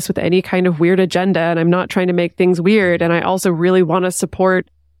doing this with any kind of weird agenda, and I'm not trying to make things weird. And I also really want to support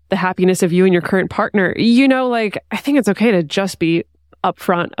the happiness of you and your current partner. You know, like, I think it's okay to just be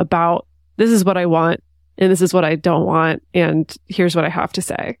upfront about, this is what I want and this is what I don't want, and here's what I have to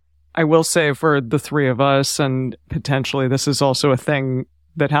say. I will say for the three of us, and potentially this is also a thing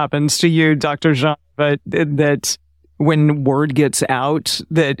that happens to you, Dr. Jean, but that when word gets out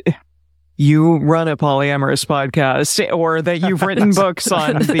that you run a polyamorous podcast or that you've written books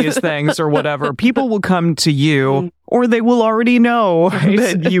on these things or whatever, people will come to you, or they will already know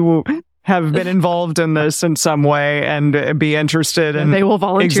that you have been involved in this in some way and be interested. And they will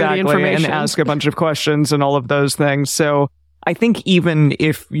volunteer the information and ask a bunch of questions and all of those things. So I think even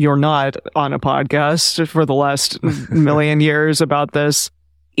if you're not on a podcast for the last million years about this,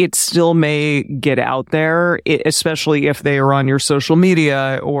 it still may get out there, especially if they are on your social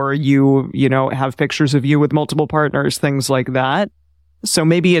media or you know, have pictures of you with multiple partners, things like that. So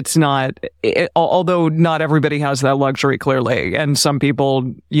maybe it's not, although not everybody has that luxury clearly, and some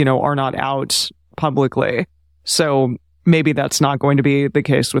people, you know, are not out publicly. So maybe that's not going to be the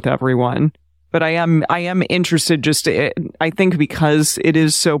case with everyone. But I am interested just, I think because it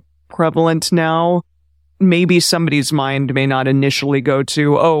is so prevalent now, maybe somebody's mind may not initially go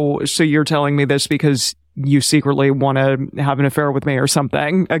to, oh, so you're telling me this because you secretly want to have an affair with me or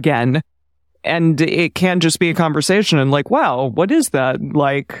something again. And it can just be a conversation and like, wow, what is that?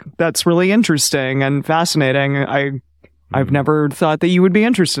 Like, that's really interesting and fascinating. I've never thought that you would be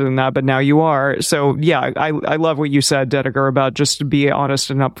interested in that, but now you are. So yeah, I love what you said, Dedeker, about just to be honest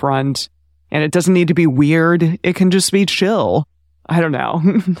and upfront. And it doesn't need to be weird. It can just be chill. I don't know.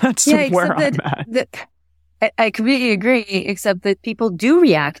 That's where I'm at. I completely agree, except that people do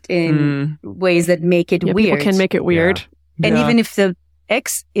react in ways that make it weird. People can make it weird. Yeah. And even if the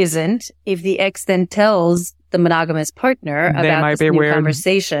ex isn't, if the ex then tells the monogamous partner about this new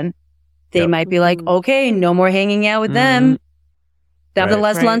conversation, they might be like, okay, no more hanging out with them. That was the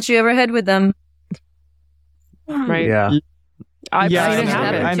last lunch you ever had with them. Right. Yeah. I've seen it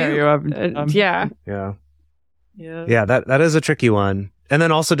happen. I know you have. Yeah. That is a tricky one. And then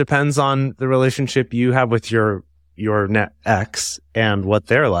also depends on the relationship you have with your net ex and what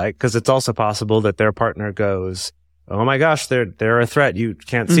they're like, because it's also possible that their partner goes, oh my gosh, they're a threat. You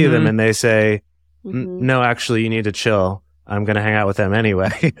can't see them. And they say, no, actually, you need to chill. I'm going to hang out with them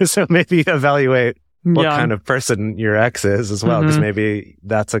anyway. So maybe evaluate what kind of person your ex is as well, because maybe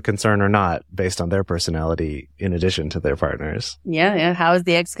that's a concern or not based on their personality in addition to their partners. Yeah. How is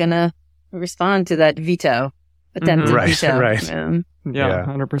the ex going to respond to that veto? Attempted veto. Right. Yeah,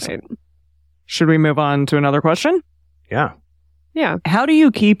 100%. Should we move on to another question? Yeah. How do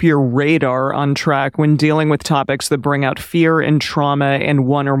you keep your radar on track when dealing with topics that bring out fear and trauma in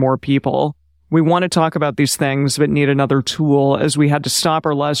one or more people? We want to talk about these things, but need another tool as we had to stop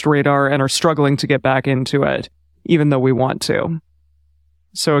our last radar and are struggling to get back into it, even though we want to.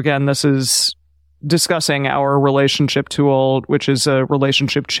 So again, this is discussing our relationship tool, which is a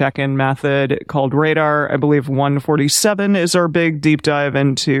relationship check-in method called Radar. I believe 147 is our big deep dive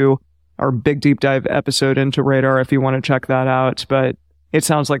episode into Radar if you want to check that out. But it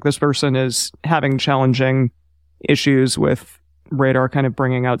sounds like this person is having challenging issues with Radar kind of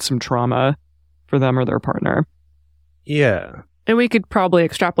bringing out some trauma for them or their partner. Yeah. And we could probably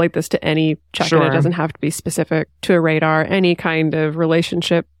extrapolate this to any check-in. Sure. It doesn't have to be specific to a radar, any kind of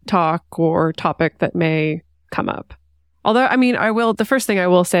relationship talk or topic that may come up. Although, I mean, the first thing I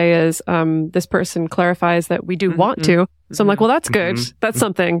will say is, this person clarifies that we do want to. So I'm like, well, that's good. That's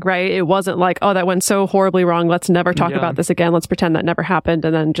something, right? It wasn't like, oh, that went so horribly wrong. Let's never talk about this again. Let's pretend that never happened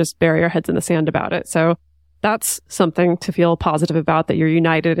and then just bury our heads in the sand about it. So that's something to feel positive about, that you're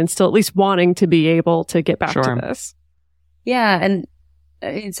united and still at least wanting to be able to get back to this. Yeah. And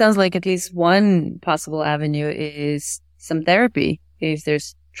it sounds like at least one possible avenue is some therapy. If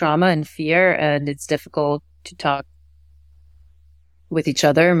there's trauma and fear and it's difficult to talk with each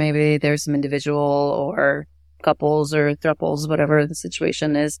other, maybe there's some individual or couples or thruples, whatever the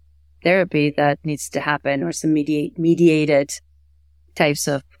situation is, therapy that needs to happen, or some mediated types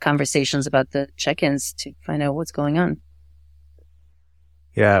of conversations about the check-ins to find out what's going on.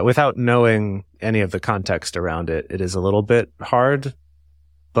 Yeah, without knowing any of the context around it, it is a little bit hard.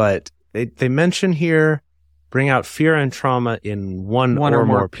 But they mention here, bring out fear and trauma in one or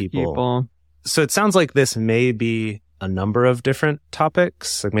more people. So it sounds like this may be a number of different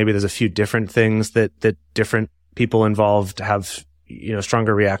topics. Like maybe there's a few different things that different people involved have,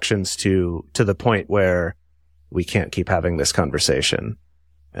 stronger reactions to the point where we can't keep having this conversation.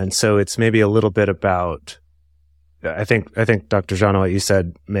 And so it's maybe a little bit about, I think Dr. Jana, what you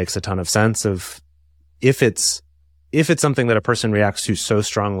said makes a ton of sense of if it's something that a person reacts to so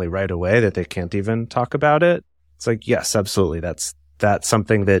strongly right away that they can't even talk about it. It's like, yes, absolutely. That's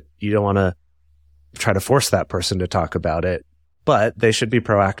something that you don't want to try to force that person to talk about it, but they should be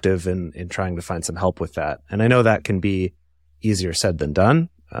proactive in trying to find some help with that. And I know that can be easier said than done,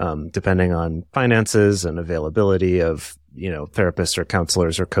 depending on finances and availability of, therapists or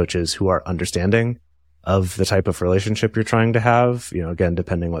counselors or coaches who are understanding of the type of relationship you're trying to have, again,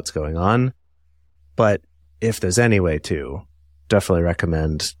 depending what's going on. But if there's any way to, definitely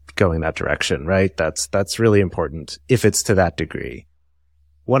recommend going that direction, right? That's really important if it's to that degree.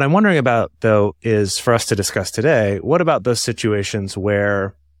 What I'm wondering about, though, is for us to discuss today, what about those situations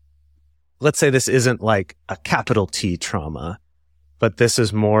where, let's say this isn't like a capital T trauma, but this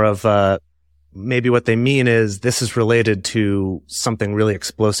is more of maybe what they mean is this is related to something really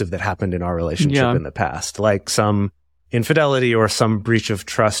explosive that happened in our relationship in the past, like some infidelity or some breach of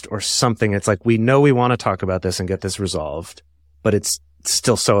trust or something. It's like, we know we want to talk about this and get this resolved, but it's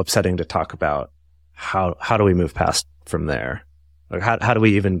still so upsetting to talk about. How do we move past from there? Like, how do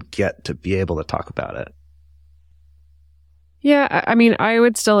we even get to be able to talk about it? Yeah, I mean, I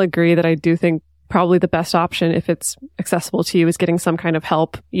would still agree that I do think probably the best option, if it's accessible to you, is getting some kind of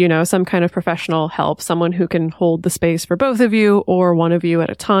help, some kind of professional help, someone who can hold the space for both of you or one of you at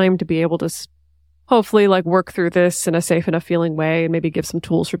a time to be able to hopefully work through this in a safe enough feeling way and maybe give some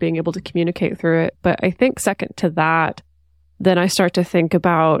tools for being able to communicate through it. But I think second to that, then I start to think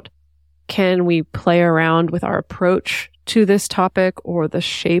about, can we play around with our approach to this topic or the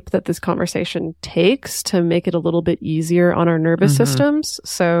shape that this conversation takes to make it a little bit easier on our nervous systems?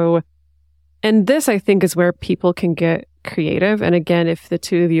 So, and this I think is where people can get creative. And again, if the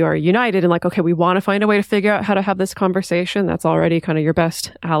two of you are united and okay, we want to find a way to figure out how to have this conversation, that's already kind of your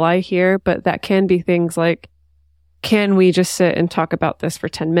best ally here. But that can be things like, can we just sit and talk about this for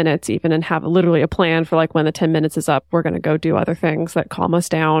 10 minutes even and have literally a plan for when the 10 minutes is up, we're going to go do other things that calm us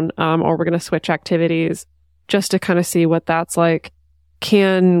down, or we're going to switch activities just to kind of see what that's like.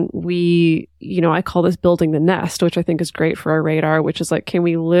 Can we, I call this building the nest, which I think is great for our radar, which is can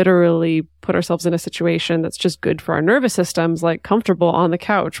we literally put ourselves in a situation that's just good for our nervous systems, comfortable on the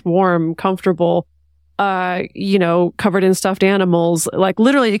couch, warm, comfortable, covered in stuffed animals.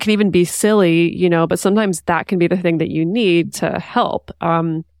 Literally, it can even be silly, but sometimes that can be the thing that you need to help.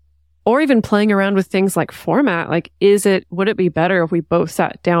 Or even playing around with things like format. Would it be better if we both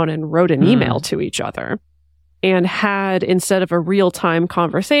sat down and wrote an email to each other and had, instead of a real-time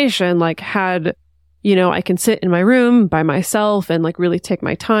conversation, I can sit in my room by myself and really take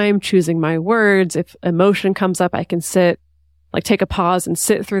my time choosing my words. If emotion comes up, I can sit, take a pause and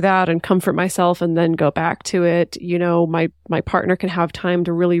sit through that and comfort myself and then go back to it. My partner can have time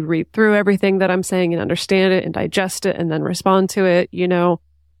to really read through everything that I'm saying and understand it and digest it and then respond to it.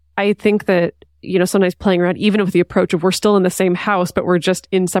 I think that, sometimes playing around, even with the approach of we're still in the same house, but we're just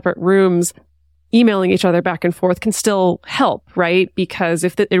in separate rooms, emailing each other back and forth can still help, right? Because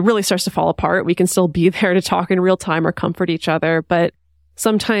if it really starts to fall apart, we can still be there to talk in real time or comfort each other. But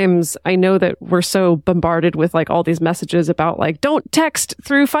sometimes I know that we're so bombarded with all these messages about don't text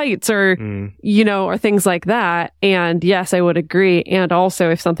through fights or, or things like that. And yes, I would agree. And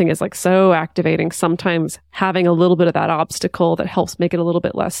also if something is so activating, sometimes having a little bit of that obstacle that helps make it a little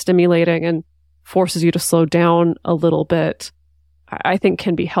bit less stimulating and forces you to slow down a little bit I think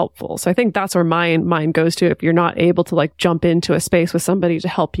can be helpful. So I think that's where my mind goes to if you're not able to like jump into a space with somebody to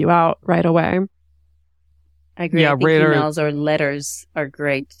help you out right away. I agree. Yeah, I think emails or letters are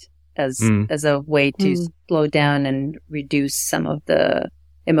great as a way to slow down and reduce some of the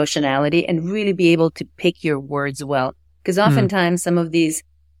emotionality and really be able to pick your words well. Because oftentimes some of these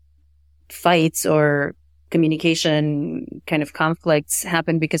fights or communication kind of conflicts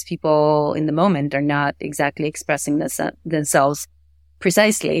happen because people in the moment are not exactly expressing themselves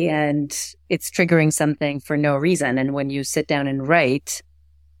precisely, and it's triggering something for no reason. And when you sit down and write,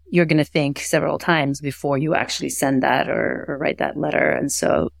 you're going to think several times before you actually send that or write that letter. And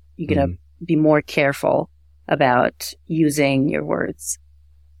so you're going to be more careful about using your words.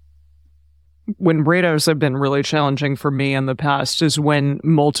 When rados have been really challenging for me in the past is when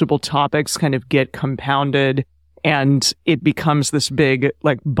multiple topics kind of get compounded and it becomes this big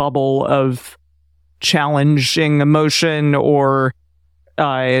like bubble of challenging emotion or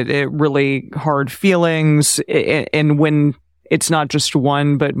really hard feelings. And when it's not just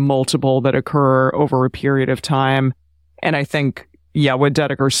one, but multiple that occur over a period of time. And I think, what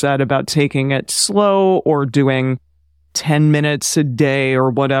Dedeker said about taking it slow or doing 10 minutes a day or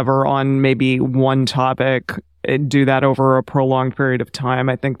whatever on maybe one topic, do that over a prolonged period of time.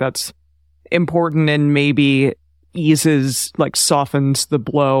 I think that's important and maybe softens the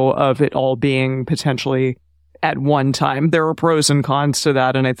blow of it all being potentially at one time. There are pros and cons to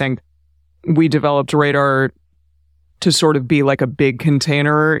that. And I think we developed Radar to sort of be like a big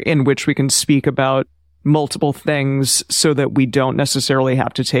container in which we can speak about multiple things so that we don't necessarily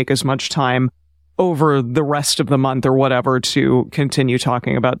have to take as much time over the rest of the month or whatever to continue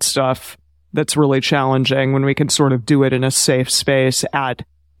talking about stuff that's really challenging, when we can sort of do it in a safe space at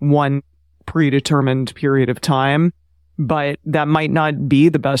one predetermined period of time. But that might not be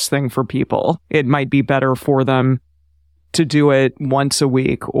the best thing for people. It might be better for them to do it once a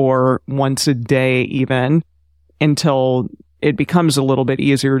week or once a day even, until it becomes a little bit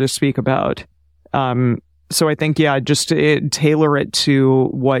easier to speak about. So I think, just tailor it to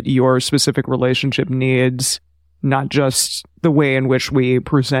what your specific relationship needs, not just the way in which we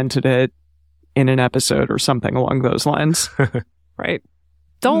presented it in an episode or something along those lines. Right.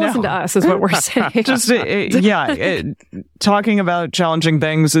 Don't listen to us is what we're saying. Just, talking about challenging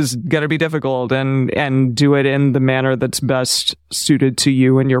things is going to be difficult, and do it in the manner that's best suited to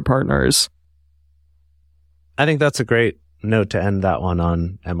you and your partners. I think that's a great note to end that one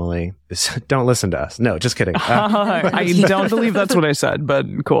on, Emily. Don't listen to us. No, just kidding. I don't believe that's what I said, but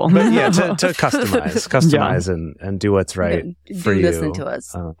cool. But to customize and do what's right for you. Do listen to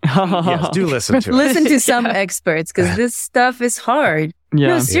us. Yes, do listen to us. Listen to some experts, because this stuff is hard.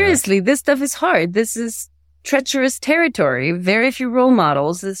 No, seriously, this stuff is hard. This is treacherous territory. Very few role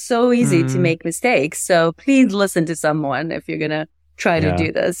models. It's so easy to make mistakes. So please listen to someone if you're going to try to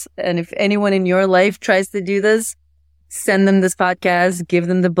do this. And if anyone in your life tries to do this, send them this podcast, give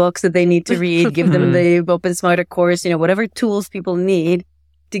them the books that they need to read, give them the Open Smarter course, whatever tools people need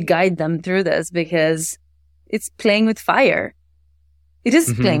to guide them through this, because it's playing with fire. It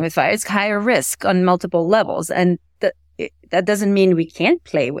is playing with fire. It's higher risk on multiple levels. And that doesn't mean we can't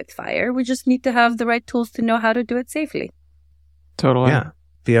play with fire. We just need to have the right tools to know how to do it safely. Totally. Yeah.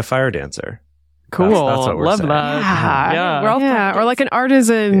 Be a fire dancer. Cool. That's what we're Love saying. that. Yeah. Or like an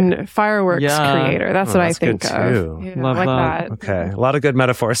artisan fireworks creator. That's what I think good of. Too. Yeah, Love that. Okay. A lot of good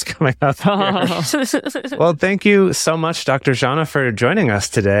metaphors coming out there. Well, thank you so much, Dr. Jana, for joining us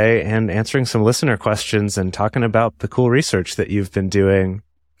today and answering some listener questions and talking about the cool research that you've been doing.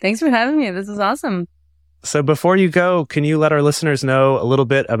 Thanks for having me. This is awesome. So before you go, can you let our listeners know a little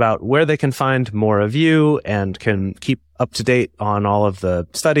bit about where they can find more of you and can keep up to date on all of the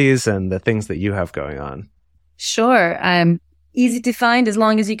studies and the things that you have going on? Sure. I'm easy to find as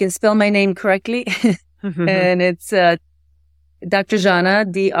long as you can spell my name correctly. And it's Dr. Jana,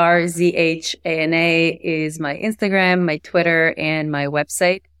 DRZHANA is my Instagram, my Twitter, and my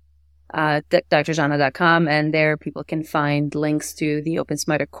website, drjana.com. And there people can find links to the Open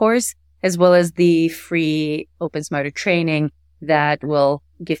Smarter course, as well as the free Open Smarter training that will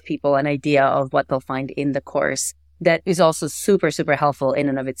give people an idea of what they'll find in the course. That is also super, super helpful in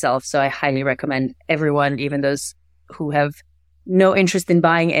and of itself. So I highly recommend everyone, even those who have no interest in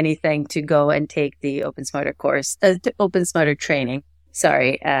buying anything, to go and take the Open Smarter course, Open Smarter training.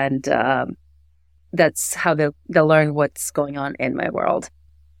 Sorry. And that's how they'll learn what's going on in my world.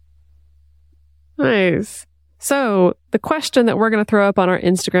 Nice. So the question that we're going to throw up on our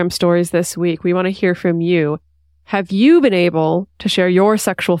Instagram stories this week, we want to hear from you. have you been able to share your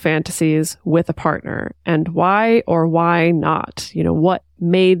sexual fantasies with a partner, and why or why not? You know, what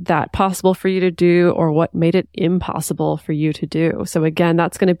made that possible for you to do, or what made it impossible for you to do? So again,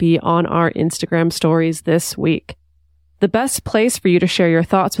 that's going to be on our Instagram stories this week. The best place for you to share your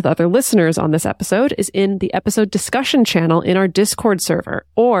thoughts with other listeners on this episode is in the episode discussion channel in our Discord server,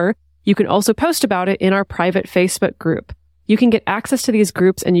 or you can also post about it in our private Facebook group. You can get access to these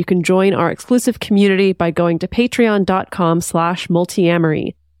groups and you can join our exclusive community by going to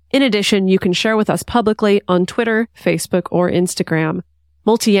patreon.com/multiamory. In addition, you can share with us publicly on Twitter, Facebook, or Instagram.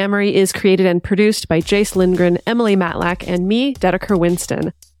 Multiamory is created and produced by Jace Lindgren, Emily Matlack, and me, Dedeker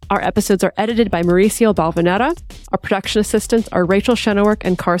Winston. Our episodes are edited by Mauricio Balvanera. Our production assistants are Rachel Shenowork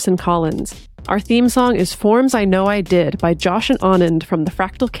and Carson Collins. Our theme song is Forms I Know I Did by Josh and Anand from the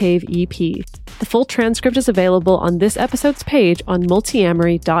Fractal Cave EP. The full transcript is available on this episode's page on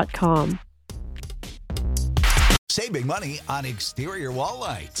multiamory.com. Save big money on exterior wall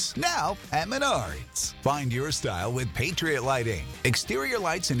lights. Now at Menards. Find your style with Patriot Lighting. Exterior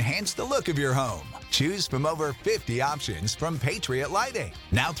lights enhance the look of your home. Choose from over 50 options from Patriot Lighting.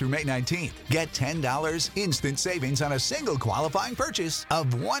 Now through May 19th, get $10 instant savings on a single qualifying purchase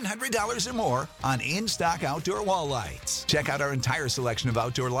of $100 or more on in-stock outdoor wall lights. Check out our entire selection of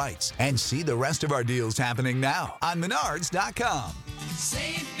outdoor lights and see the rest of our deals happening now on Menards.com.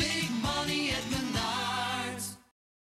 Save